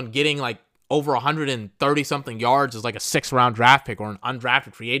keeps on getting like over 130 something yards is like a 6th round draft pick or an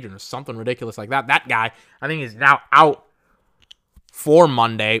undrafted free agent or something ridiculous like that. That guy, I think, is now out for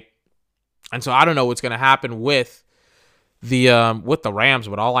Monday. And so I don't know what's going to happen with the Rams,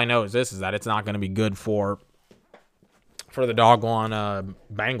 but all I know is that it's not going to be good for the doggone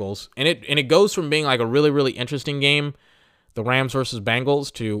Bengals. And it goes from being like a really, really interesting game, the Rams versus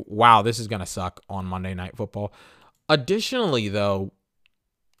Bengals, to wow, this is going to suck on Monday Night Football. Additionally, though,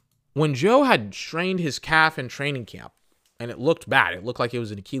 when Joe had strained his calf in training camp, and it looked bad, it looked like it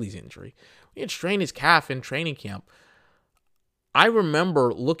was an Achilles injury. He had strained his calf in training camp. I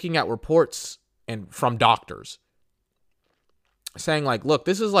remember looking at reports and from doctors saying like, look,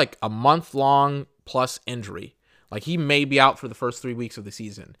 this is like a month-long plus injury. Like, he may be out for the first 3 weeks of the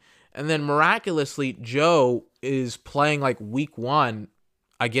season. And then miraculously, Joe is playing like week 1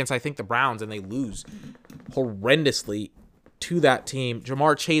 against, I think, the Browns, and they lose horrendously to that team.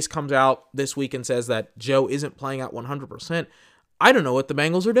 Jamar Chase comes out this week and says that Joe isn't playing at 100%. I don't know what the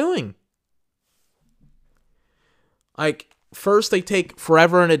Bengals are doing. Like, first they take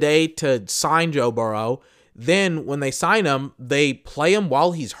forever and a day to sign Joe Burrow. Then when they sign him, they play him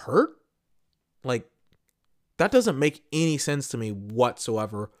while he's hurt. Like, that doesn't make any sense to me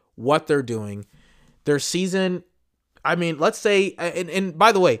whatsoever, what they're doing. Their season, I mean, let's say, and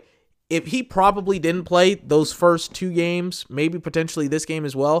by the way, if he probably didn't play those first 2 games, maybe potentially this game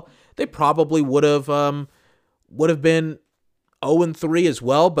as well, they probably would have been 0-3 as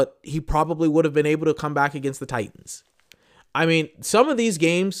well, but he probably would have been able to come back against the Titans. I mean, some of these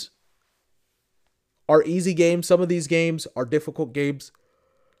games are easy games. Some of these games are difficult games.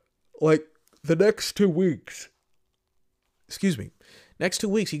 Like the next 2 weeks. Next 2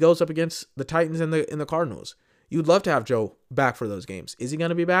 weeks, he goes up against the Titans and the Cardinals. You'd love to have Joe back for those games. Is he going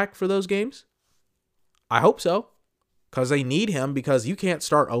to be back for those games? I hope so. Because they need him, because you can't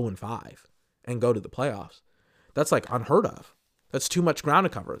start 0-5 and go to the playoffs. That's like unheard of. That's too much ground to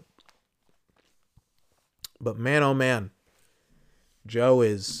cover. But man, oh man, Joe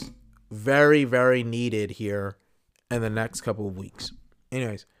is very, very needed here in the next couple of weeks.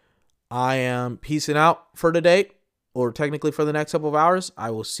 Anyways, I am peacing out for today, or technically for the next couple of hours. I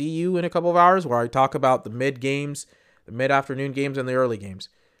will see you in a couple of hours where I talk about the mid games, the mid-afternoon games, and the early games.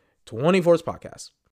 24's Podcast.